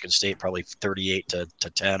beaten Michigan State probably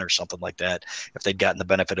 38-10 or something like that if they'd gotten the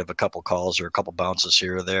benefit of a couple calls or a couple bounces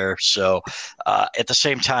here or there. So at the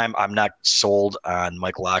same time, I'm not sold on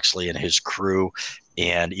Mike Locksley and his crew.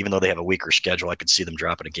 And even though they have a weaker schedule, I could see them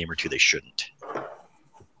dropping a game or two they shouldn't.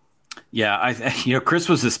 Yeah, Chris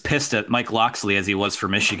was as pissed at Mike Locksley as he was for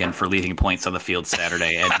Michigan for leaving points on the field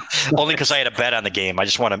Saturday, and only because I had a bet on the game. I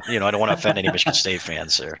just want to, I don't want to offend any Michigan State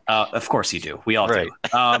fans there. Of course you do. We all do.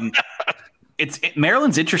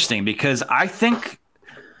 Maryland's interesting because I think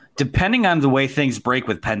depending on the way things break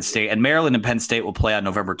with Penn State, and Maryland and Penn State will play on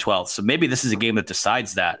November 12th, so maybe this is a game that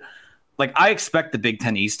decides that. Like I expect the Big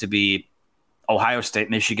Ten East to be Ohio State,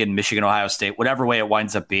 Michigan, Ohio State, whatever way it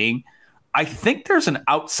winds up being. I think there's an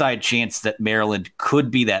outside chance that Maryland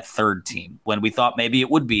could be that third team when we thought maybe it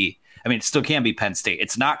would be. I mean, it still can be Penn State.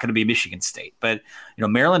 It's not going to be Michigan State. But,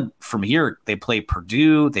 Maryland from here, they play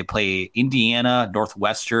Purdue, they play Indiana,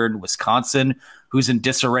 Northwestern, Wisconsin, who's in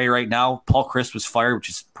disarray right now. Paul Chryst was fired, which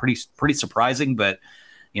is pretty surprising. But,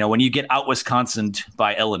 when you get out Wisconsin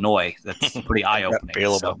by Illinois, that's pretty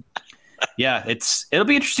eye-opening. So, yeah, it'll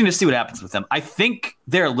be interesting to see what happens with them. I think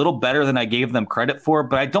they're a little better than I gave them credit for,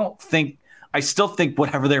 but I still think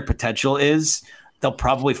whatever their potential is, they'll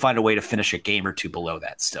probably find a way to finish a game or two below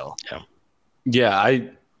that still. Yeah,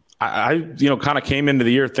 I kind of came into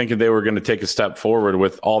the year thinking they were going to take a step forward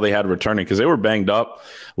with all they had returning because they were banged up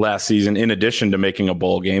last season in addition to making a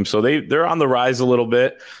bowl game. So they're on the rise a little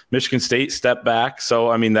bit. Michigan State stepped back.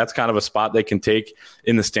 So, I mean, that's kind of a spot they can take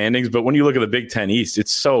in the standings. But when you look at the Big Ten East,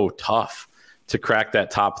 it's so tough. to crack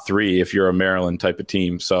that top 3 if you're a Maryland type of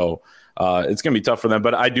team. So it's going to be tough for them.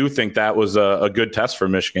 But I do think that was a good test for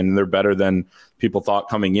Michigan. They're better than people thought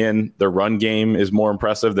coming in. Their run game is more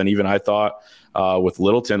impressive than even I thought. With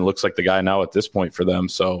Littleton, looks like the guy now at this point for them.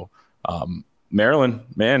 So Maryland,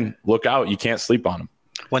 man, look out. You can't sleep on them.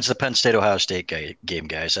 When's the Penn State-Ohio State game,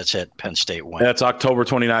 guys? That's it. Penn State won. That's October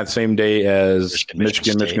 29th, same day as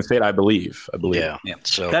Michigan State, I believe. Yeah.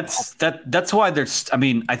 So that's why there's. I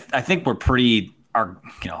mean, I think we're pretty.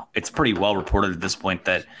 It's pretty well reported at this point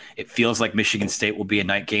that it feels like Michigan State will be a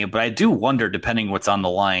night game. But I do wonder, depending what's on the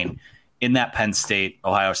line in that Penn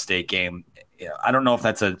State-Ohio State game. I don't know if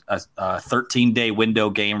that's a 13-day window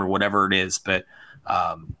game or whatever it is, but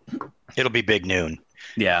it'll be big noon.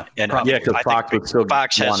 Yeah, and because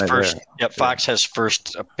Fox has first. Yep, Fox has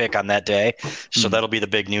first pick on that day, so that'll be the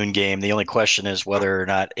big noon game. The only question is whether or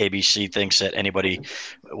not ABC thinks that anybody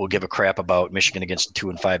will give a crap about Michigan against the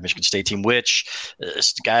 2-5 Michigan State team. Which,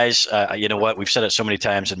 guys, you know what? We've said it so many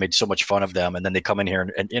times and made so much fun of them, and then they come in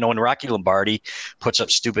here and when Rocky Lombardi puts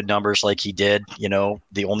up stupid numbers like he did,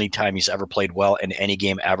 the only time he's ever played well in any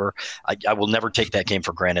game ever, I will never take that game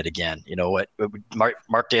for granted again. You know what?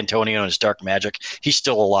 Mark D'Antonio and his dark magic. He's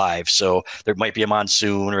still alive, so there might be a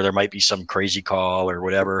monsoon or there might be some crazy call or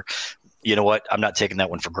whatever. You know what? I'm not taking that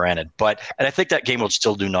one for granted. And I think that game will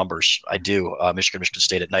still do numbers. I do. Michigan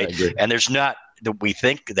State at night. And there's not we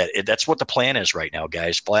think that that's what the plan is right now,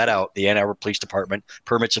 guys. Flat out, the Ann Arbor Police Department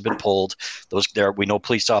permits have been pulled. We know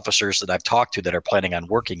police officers that I've talked to that are planning on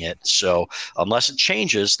working it. So unless it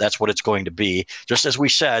changes, that's what it's going to be. Just as we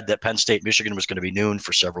said that Penn State, Michigan was going to be noon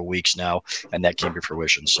for several weeks now, and that came to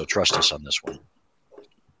fruition. So trust us on this one.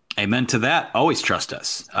 Amen to that. Always trust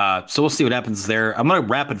us. So we'll see what happens there. I'm going to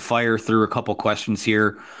rapid fire through a couple questions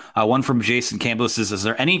here. One from Jason Campbell says, is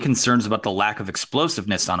there any concerns about the lack of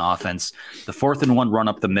explosiveness on offense? The 4th and 1 run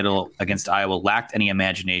up the middle against Iowa lacked any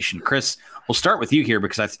imagination. Chris, we'll start with you here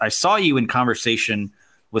because I saw you in conversation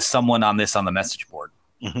with someone on this on the message board.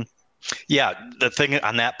 Mm-hmm. Yeah, the thing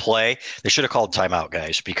on that play, they should have called timeout,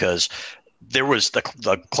 guys, because there was the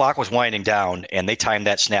clock was winding down and they timed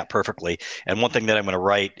that snap perfectly. And one thing that I'm going to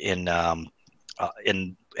write in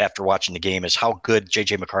after watching the game is how good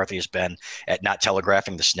J.J. McCarthy has been at not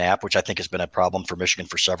telegraphing the snap, which I think has been a problem for Michigan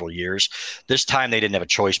for several years. This time they didn't have a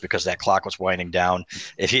choice because that clock was winding down.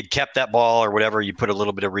 If he'd kept that ball or whatever, you put a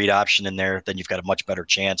little bit of read option in there, then you've got a much better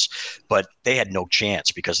chance. But they had no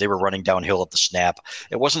chance because they were running downhill at the snap.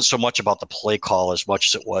 It wasn't so much about the play call as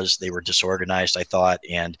much as it was they were disorganized, I thought,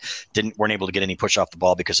 and weren't able to get any push off the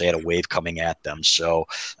ball because they had a wave coming at them. So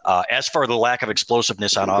as for the lack of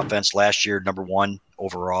explosiveness on offense, last year, number 1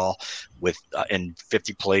 overall with in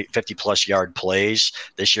 50 plus yard plays.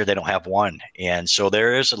 This year they don't have one, and so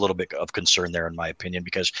there is a little bit of concern there in my opinion,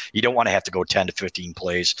 because you don't want to have to go 10 to 15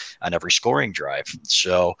 plays on every scoring drive.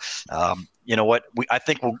 So you know what? I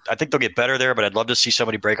think they'll get better there, but I'd love to see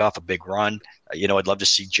somebody break off a big run. I'd love to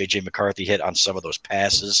see J.J. McCarthy hit on some of those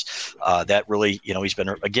passes. That really, he's been,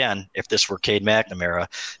 again, if this were Cade McNamara,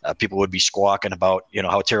 people would be squawking about,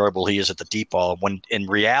 how terrible he is at the deep ball. When in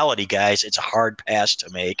reality, guys, it's a hard pass to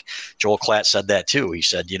make. Joel Klatt said that too. He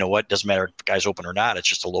said, you know what? Doesn't matter if the guy's open or not. It's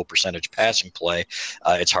just a low percentage passing play.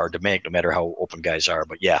 It's hard to make no matter how open guys are.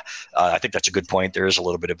 But yeah, I think that's a good point. There is a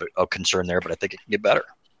little bit of a concern there, but I think it can get better.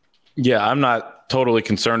 Yeah, I'm not totally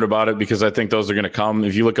concerned about it because I think those are going to come.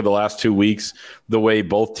 If you look at the last 2 weeks, the way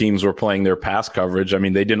both teams were playing their pass coverage, I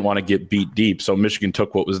mean, they didn't want to get beat deep. So Michigan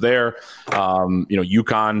took what was there.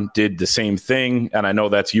 UConn did the same thing, and I know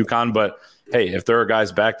that's UConn, but hey, if there are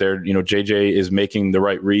guys back there, JJ is making the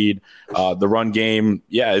right read. The run game,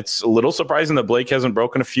 yeah, it's a little surprising that Blake hasn't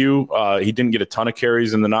broken a few. He didn't get a ton of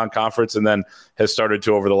carries in the non-conference and then has started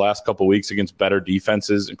to over the last couple of weeks against better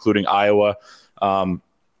defenses, including Iowa.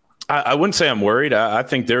 I wouldn't say I'm worried. I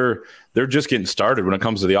think they're just getting started when it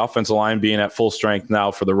comes to the offensive line being at full strength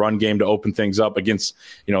now for the run game to open things up against,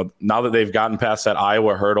 now that they've gotten past that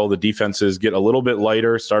Iowa hurdle, the defenses get a little bit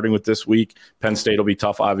lighter starting with this week. Penn State will be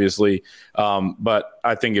tough, obviously. But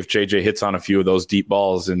I think if JJ hits on a few of those deep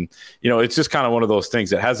balls and, it's just kind of one of those things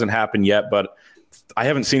that hasn't happened yet, but I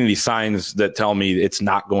haven't seen any signs that tell me it's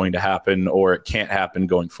not going to happen or it can't happen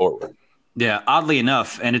going forward. Yeah, oddly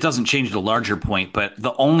enough, and it doesn't change the larger point, but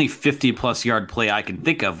the only 50-plus yard play I can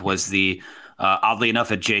think of was the, oddly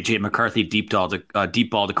enough, at J.J. McCarthy deep ball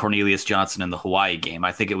to Cornelius Johnson in the Hawaii game.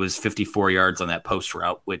 I think it was 54 yards on that post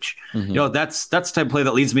route, which, that's the type of play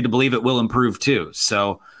that leads me to believe it will improve too.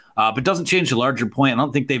 So, but doesn't change the larger point. I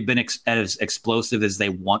don't think they've been as explosive as they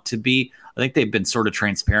want to be. I think they've been sort of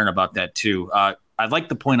transparent about that too. I like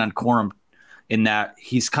the point on Corum in that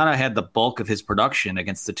he's kind of had the bulk of his production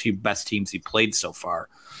against the two best teams he played so far.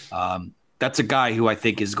 that's a guy who I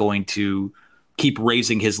think is going to keep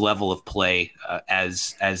raising his level of play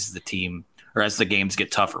as the team or as the games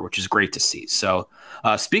get tougher, which is great to see. So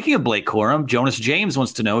speaking of Blake Corum, Jonas James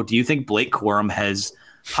wants to know, do you think Blake Corum has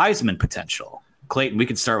Heisman potential? Clayton, we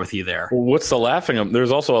can start with you there. Well, what's the laughing?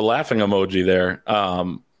 There's also a laughing emoji there.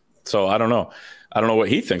 So I don't know. I don't know what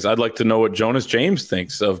he thinks. I'd like to know what Jonas James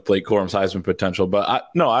thinks of Blake Corum's Heisman potential. But I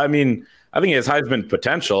think he has Heisman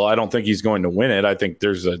potential. I don't think he's going to win it. I think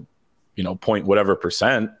there's a, point whatever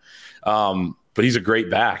percent. But he's a great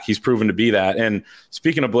back. He's proven to be that. And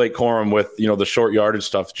speaking of Blake Corum with, the short yardage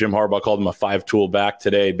stuff, Jim Harbaugh called him a 5-tool back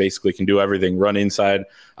today. Basically can do everything, run inside,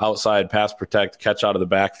 outside, pass protect, catch out of the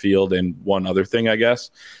backfield, and one other thing, I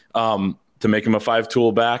guess, to make him a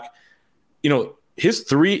 5-tool back.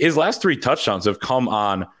 His last 3 touchdowns have come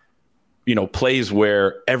on, plays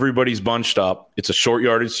where everybody's bunched up. It's a short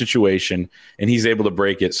yardage situation, and he's able to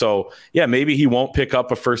break it. So, yeah, maybe he won't pick up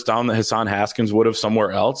a first down that Hassan Haskins would have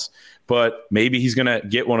somewhere else, but maybe he's going to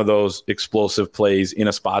get one of those explosive plays in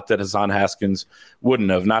a spot that Hassan Haskins wouldn't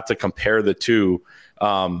have. Not to compare the two,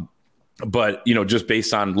 but, just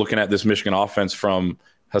based on looking at this Michigan offense from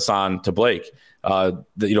Hassan to Blake, I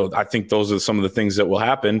think those are some of the things that will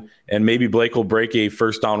happen. And maybe Blake will break a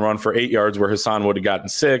first down run for 8 yards where Hassan would have gotten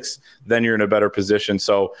 6. Then you're in a better position.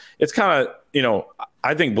 So it's kind of,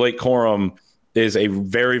 I think Blake Corum is a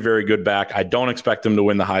very, very good back. I don't expect him to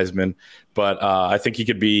win the Heisman, but I think he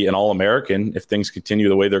could be an All-American if things continue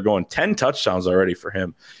the way they're going. 10 touchdowns already for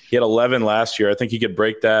him. He had 11 last year. I think he could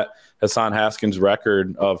break that Hassan Haskins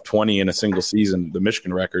record of 20 in a single season, the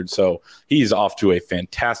Michigan record. So he's off to a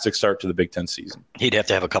fantastic start to the Big Ten season. He'd have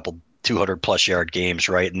to have a couple 200-plus yard games,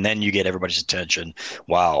 right? And then you get everybody's attention.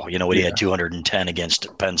 Wow, he had 210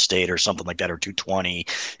 against Penn State or something like that, or 220,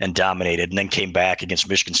 and dominated, and then came back against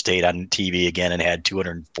Michigan State on TV again and had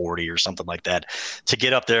 240 or something like that. To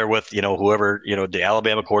get up there with, whoever, the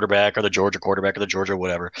Alabama quarterback or the Georgia quarterback or the Georgia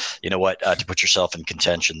whatever, to put yourself in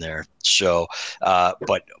contention there. So,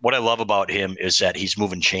 but what I love about him is that he's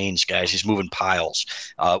moving chains, guys. He's moving piles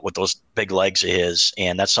with those big legs of his,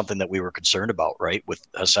 and that's something that we were concerned about, right, with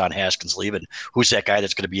Hassan Haskins leaving. Who's that guy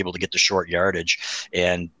that's going to be able to get the short yardage?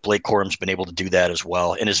 And Blake Corum's been able to do that as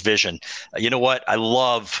well in his vision. You know what? I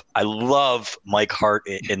love Mike Hart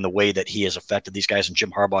in the way that he has affected these guys, and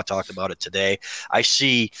Jim Harbaugh talked about it today. I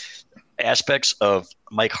see aspects of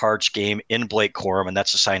Mike Hart's game in Blake Corum, and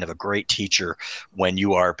that's a sign of a great teacher when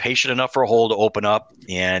you are patient enough for a hole to open up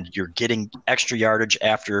and you're getting extra yardage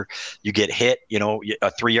after you get hit.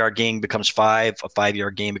 A 3-yard gain becomes 5, a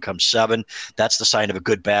 5-yard gain becomes 7. That's the sign of a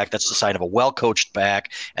good back. That's the sign of a well-coached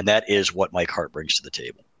back, and that is what Mike Hart brings to the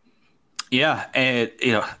table. Yeah, and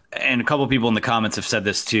and a couple of people in the comments have said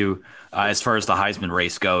this too. As far as the Heisman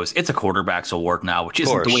race goes, it's a quarterback's award now, which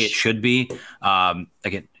isn't the way it should be. Again,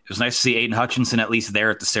 it was nice to see Aiden Hutchinson at least there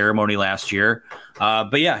at the ceremony last year.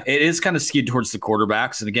 But yeah, it is kind of skewed towards the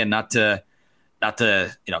quarterbacks. And again, not to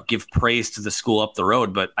give praise to the school up the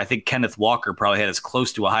road, but I think Kenneth Walker probably had as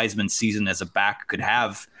close to a Heisman season as a back could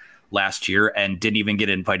have last year and didn't even get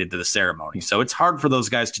invited to the ceremony. So it's hard for those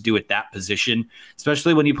guys to do at that position,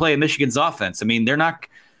 especially when you play in Michigan's offense. I mean,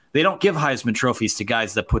 they don't give Heisman trophies to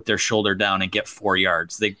guys that put their shoulder down and get 4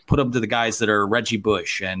 yards. They put them to the guys that are Reggie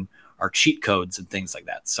Bush and are cheat codes and things like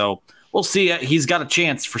that. So we'll see. He's got a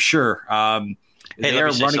chance for sure. Hey, let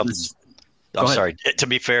me say something. I'm sorry. To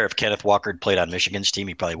be fair, if Kenneth Walker had played on Michigan's team,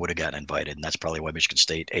 he probably would have gotten invited, and that's probably why Michigan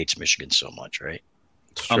State hates Michigan so much, right?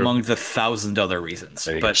 Among the 1,000 other reasons.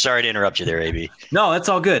 But sorry to interrupt you there, AB. No, that's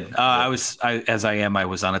all good. I was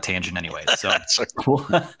on a tangent anyway. So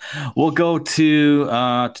we'll go to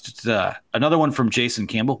another one from Jason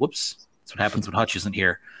Campbell. Whoops. That's what happens when Hutch isn't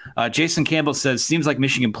here. Jason Campbell says, seems like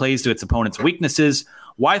Michigan plays to its opponent's weaknesses.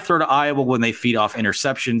 Why throw to Iowa when they feed off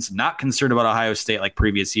interceptions? Not concerned about Ohio State like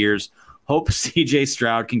previous years. Hope CJ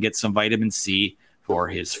Stroud can get some vitamin C for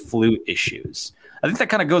his flu issues. I think that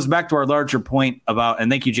kind of goes back to our larger point about,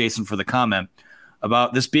 and thank you, Jason, for the comment,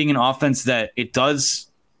 about this being an offense that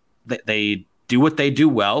they do what they do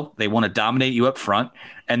well. They want to dominate you up front,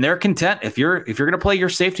 and they're content. If you're going to play your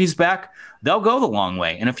safeties back, they'll go the long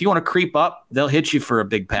way. And if you want to creep up, they'll hit you for a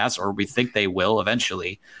big pass, or we think they will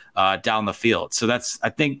eventually down the field. So I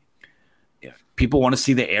think people want to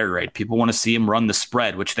see the air raid. People want to see him run the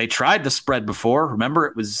spread, which they tried the spread before. Remember,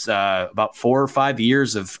 it was about 4 or 5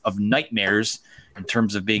 years of nightmares in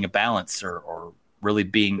terms of being a balance or really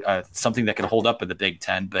being something that can hold up in the Big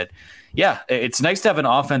Ten. But yeah, it's nice to have an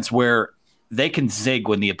offense where they can zig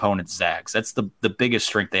when the opponent zags. That's the biggest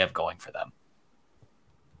strength they have going for them.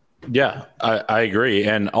 Yeah, I agree.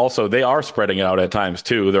 And also they are spreading it out at times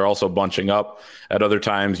too. They're also bunching up at other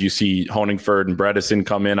times. You see Honingford and Bredesen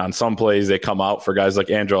come in on some plays. They come out for guys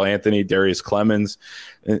like Angelo Anthony, Darius Clemens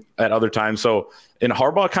at other times. So, and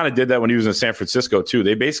Harbaugh kind of did that when he was in San Francisco too.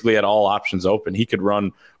 They basically had all options open. He could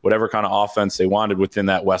run whatever kind of offense they wanted within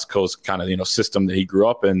that West Coast kind of, system that he grew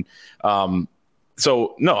up in.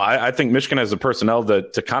 So, no, I think Michigan has the personnel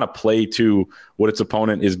to kind of play to what its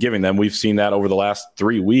opponent is giving them. We've seen that over the last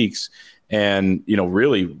 3 weeks and,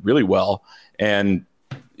 really, really well. And,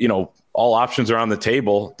 all options are on the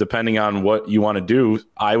table depending on what you want to do.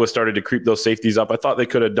 Iowa started to creep those safeties up. I thought they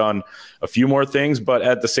could have done a few more things, but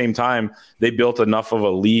at the same time, they built enough of a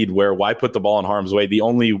lead where why put the ball in harm's way? The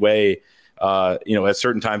only way, at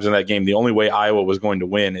certain times in that game, the only way Iowa was going to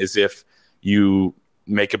win is if you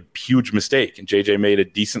make a huge mistake, and JJ made a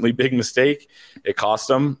decently big mistake. It cost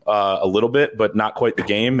them a little bit, but not quite the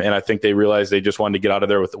game. And I think they realized they just wanted to get out of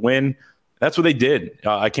there with the win. That's what they did.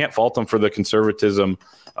 I can't fault them for the conservatism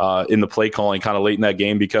in the play calling kind of late in that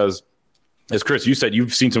game, because as Chris, you said,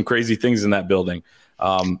 you've seen some crazy things in that building.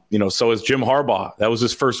 So is Jim Harbaugh. That was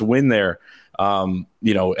his first win there.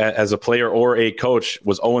 As a player or a coach,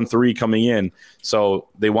 was 0-3 coming in. So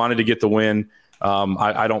they wanted to get the win.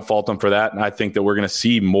 I don't fault them for that. And I think that we're going to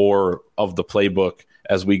see more of the playbook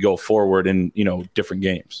as we go forward in, different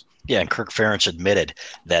games. Yeah, and Kirk Ferentz admitted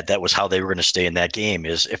that was how they were going to stay in that game,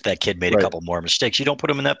 is if that kid made a couple more mistakes, you don't put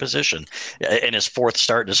him in that position. In his first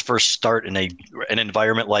start in an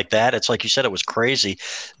environment like that, it's like you said, it was crazy.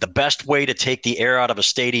 The best way to take the air out of a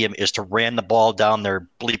stadium is to ran the ball down their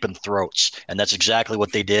bleeping throats, and that's exactly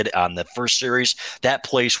what they did on the first series. That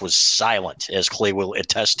place was silent, as Clay will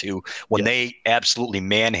attest to, when they absolutely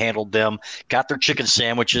manhandled them, got their chicken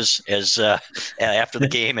sandwiches as after the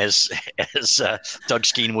game, as Doug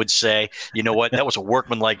Skeen would say. You know what? That was a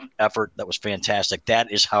workmanlike effort. That was fantastic.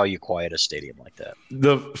 That is how you quiet a stadium like that.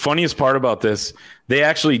 The funniest part about this, they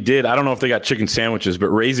actually did, I don't know if they got chicken sandwiches, but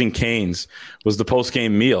Raising Cane's was the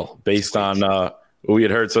post-game meal based on what we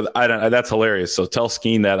had heard. So that's hilarious. So tell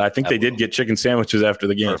Skeen that. I think they did get chicken sandwiches after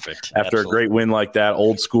the game. Perfect. After a great win like that,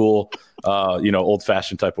 old school,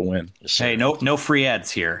 old-fashioned type of win. Hey, no free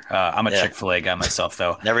ads here. I'm a Chick-fil-A guy myself,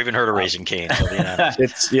 though. Never even heard of Raising Cane's.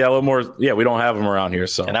 It's a little more. Yeah, we don't have them around here.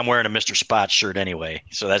 So, and I'm wearing a Mr. Spot shirt anyway.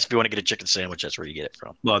 So that's, if you want to get a chicken sandwich, that's where you get it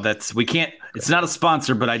from. Well, we can't. It's not a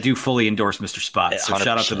sponsor, but I do fully endorse Mr. Spot. So 100%.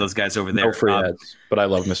 Shout out to those guys over there. No free ads, but I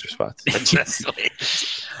love Mr. Spots.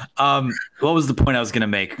 What was the point I was going to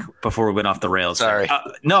make before we went off the rails? Sorry.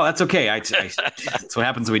 No, that's okay. That's what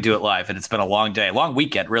happens when we do it live, and it's been a long day, long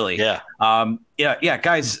weekend, really. Yeah.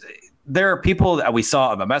 Guys, there are people that we saw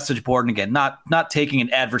on the message board, and again, not taking an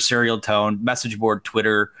adversarial tone, message board,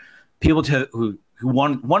 Twitter, people who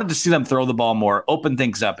wanted to see them throw the ball more, open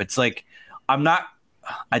things up. It's like, I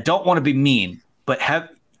don't want to be mean, but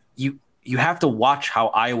you have to watch how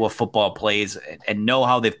Iowa football plays and know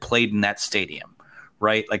how they've played in that stadium,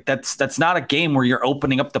 right? Like that's not a game where you're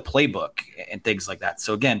opening up the playbook and things like that.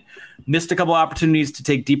 So again, missed a couple opportunities to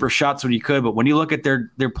take deeper shots when you could, but when you look at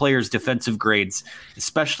their players' defensive grades,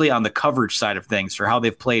 especially on the coverage side of things for how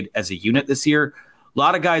they've played as a unit this year, a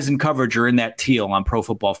lot of guys in coverage are in that teal on Pro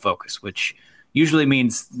Football Focus, which usually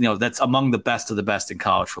means, that's among the best of the best in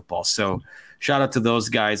college football. So shout out to those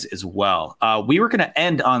guys as well. We were going to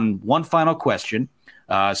end on one final question.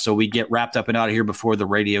 So we get wrapped up and out of here before the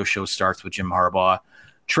radio show starts with Jim Harbaugh.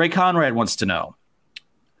 Trey Conrad wants to know,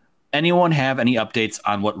 anyone have any updates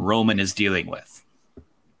on what Roman is dealing with?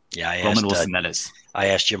 Yeah, Roman Wilson, that is. I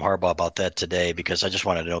asked Jim Harbaugh about that today because I just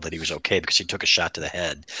wanted to know that he was okay, because he took a shot to the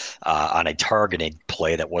head on a targeting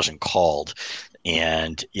play that wasn't called.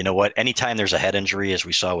 And you know what? Anytime there's a head injury, as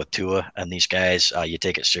we saw with Tua and these guys, you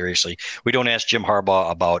take it seriously. We don't ask Jim Harbaugh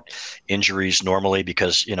about injuries normally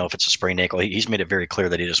because, if it's a sprained ankle, he's made it very clear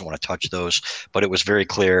that he doesn't want to touch those. But it was very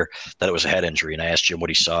clear that it was a head injury. And I asked Jim what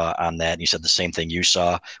he saw on that. And he said the same thing you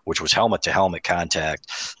saw, which was helmet to helmet contact.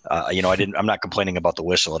 I'm not complaining about the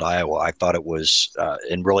whistle at Iowa. I thought it was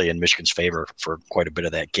really in Michigan's favor for quite a bit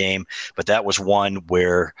of that game. But that was one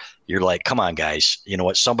where you're like, come on, guys. You know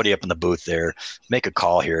what? Somebody up in the booth there, make a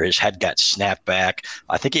call here. His head got snapped back.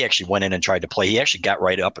 I think he actually went in and tried to play. He actually got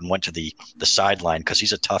right up and went to the sideline because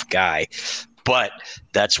he's a tough guy. But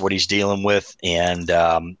that's what he's dealing with. And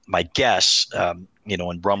my guess,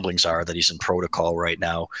 and rumblings are that he's in protocol right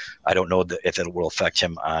now. I don't know if it will affect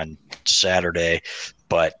him on Saturday,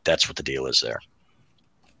 but that's what the deal is there.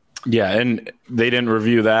 Yeah, and they didn't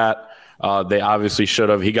review that. They obviously should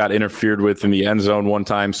have. He got interfered with in the end zone one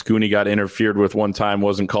time. Scooney got interfered with one time,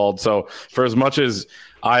 wasn't called. So for as much as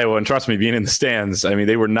Iowa, and trust me, being in the stands, I mean,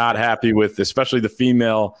 they were not happy with, especially the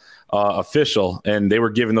female official, and they were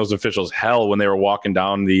giving those officials hell when they were walking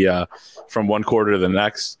down the from one quarter to the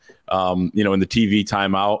next. In the TV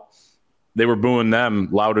timeout, they were booing them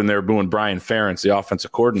louder than they were booing Brian Ferentz, the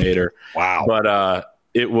offensive coordinator. Wow. But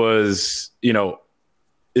it was,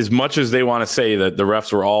 as much as they want to say that the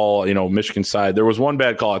refs were all, Michigan side, there was one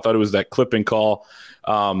bad call. I thought it was that clipping call.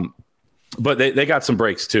 But they got some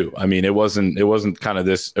breaks too. I mean, it wasn't kind of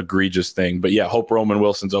this egregious thing. But yeah, hope Roman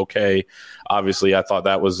Wilson's okay. Obviously, I thought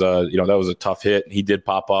that was that was a tough hit. He did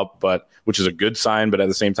pop up, which is a good sign. But at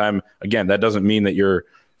the same time, again, that doesn't mean that you're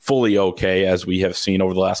fully okay, as we have seen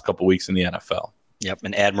over the last couple of weeks in the NFL. Yep,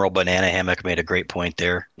 and Admiral Banana Hammock made a great point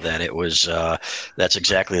there that it was that's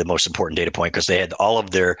exactly the most important data point, because they had all of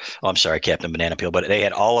their Captain Banana Peel, but they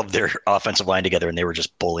had all of their offensive line together and they were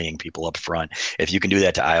just bullying people up front. If you can do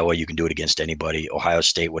that to Iowa, you can do it against anybody, Ohio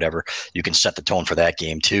State, whatever. You can set the tone for that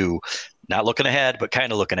game too. Not looking ahead, but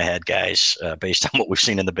kind of looking ahead, guys, based on what we've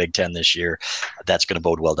seen in the Big Ten this year. That's going to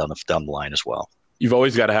bode well down the line as well. You've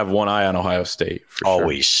always got to have one eye on Ohio State. For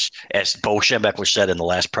always. Sure. As Bo Schembechler said in the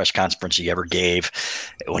last press conference he ever gave,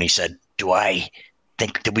 when he said, did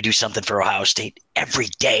we do something for Ohio State every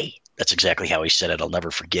day? That's exactly how he said it. I'll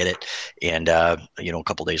never forget it. And, a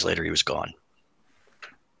couple days later, he was gone.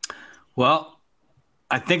 Well,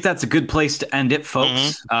 I think that's a good place to end it, folks.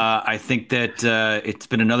 Mm-hmm. I think that it's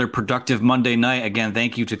been another productive Monday night. Again,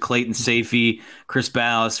 thank you to Clayton Sayfie, Chris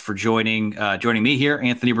Balas for joining me here,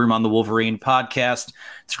 Anthony Broome on the Wolverine podcast.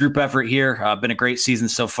 It's a group effort here. Been a great season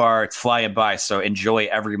so far. It's flying by, so enjoy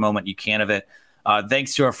every moment you can of it.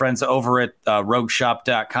 Thanks to our friends over at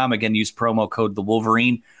rogueshop.com. Again, use promo code The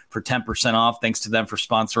Wolverine for 10% off. Thanks to them for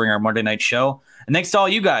sponsoring our Monday night show. And thanks to all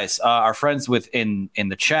you guys, our friends in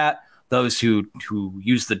the chat, those who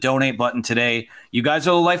use the donate button today. You guys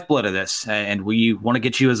are the lifeblood of this, and we want to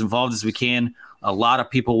get you as involved as we can. A lot of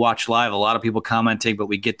people watch live, a lot of people commenting, but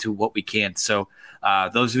we get to what we can. So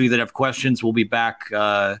those of you that have questions, we'll be back.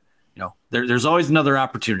 There's always another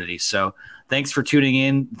opportunity. So thanks for tuning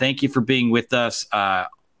in. Thank you for being with us.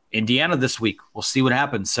 Indiana this week. We'll see what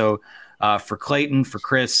happens. So for Clayton, for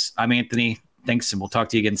Chris, I'm Anthony. Thanks, and we'll talk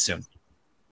to you again soon.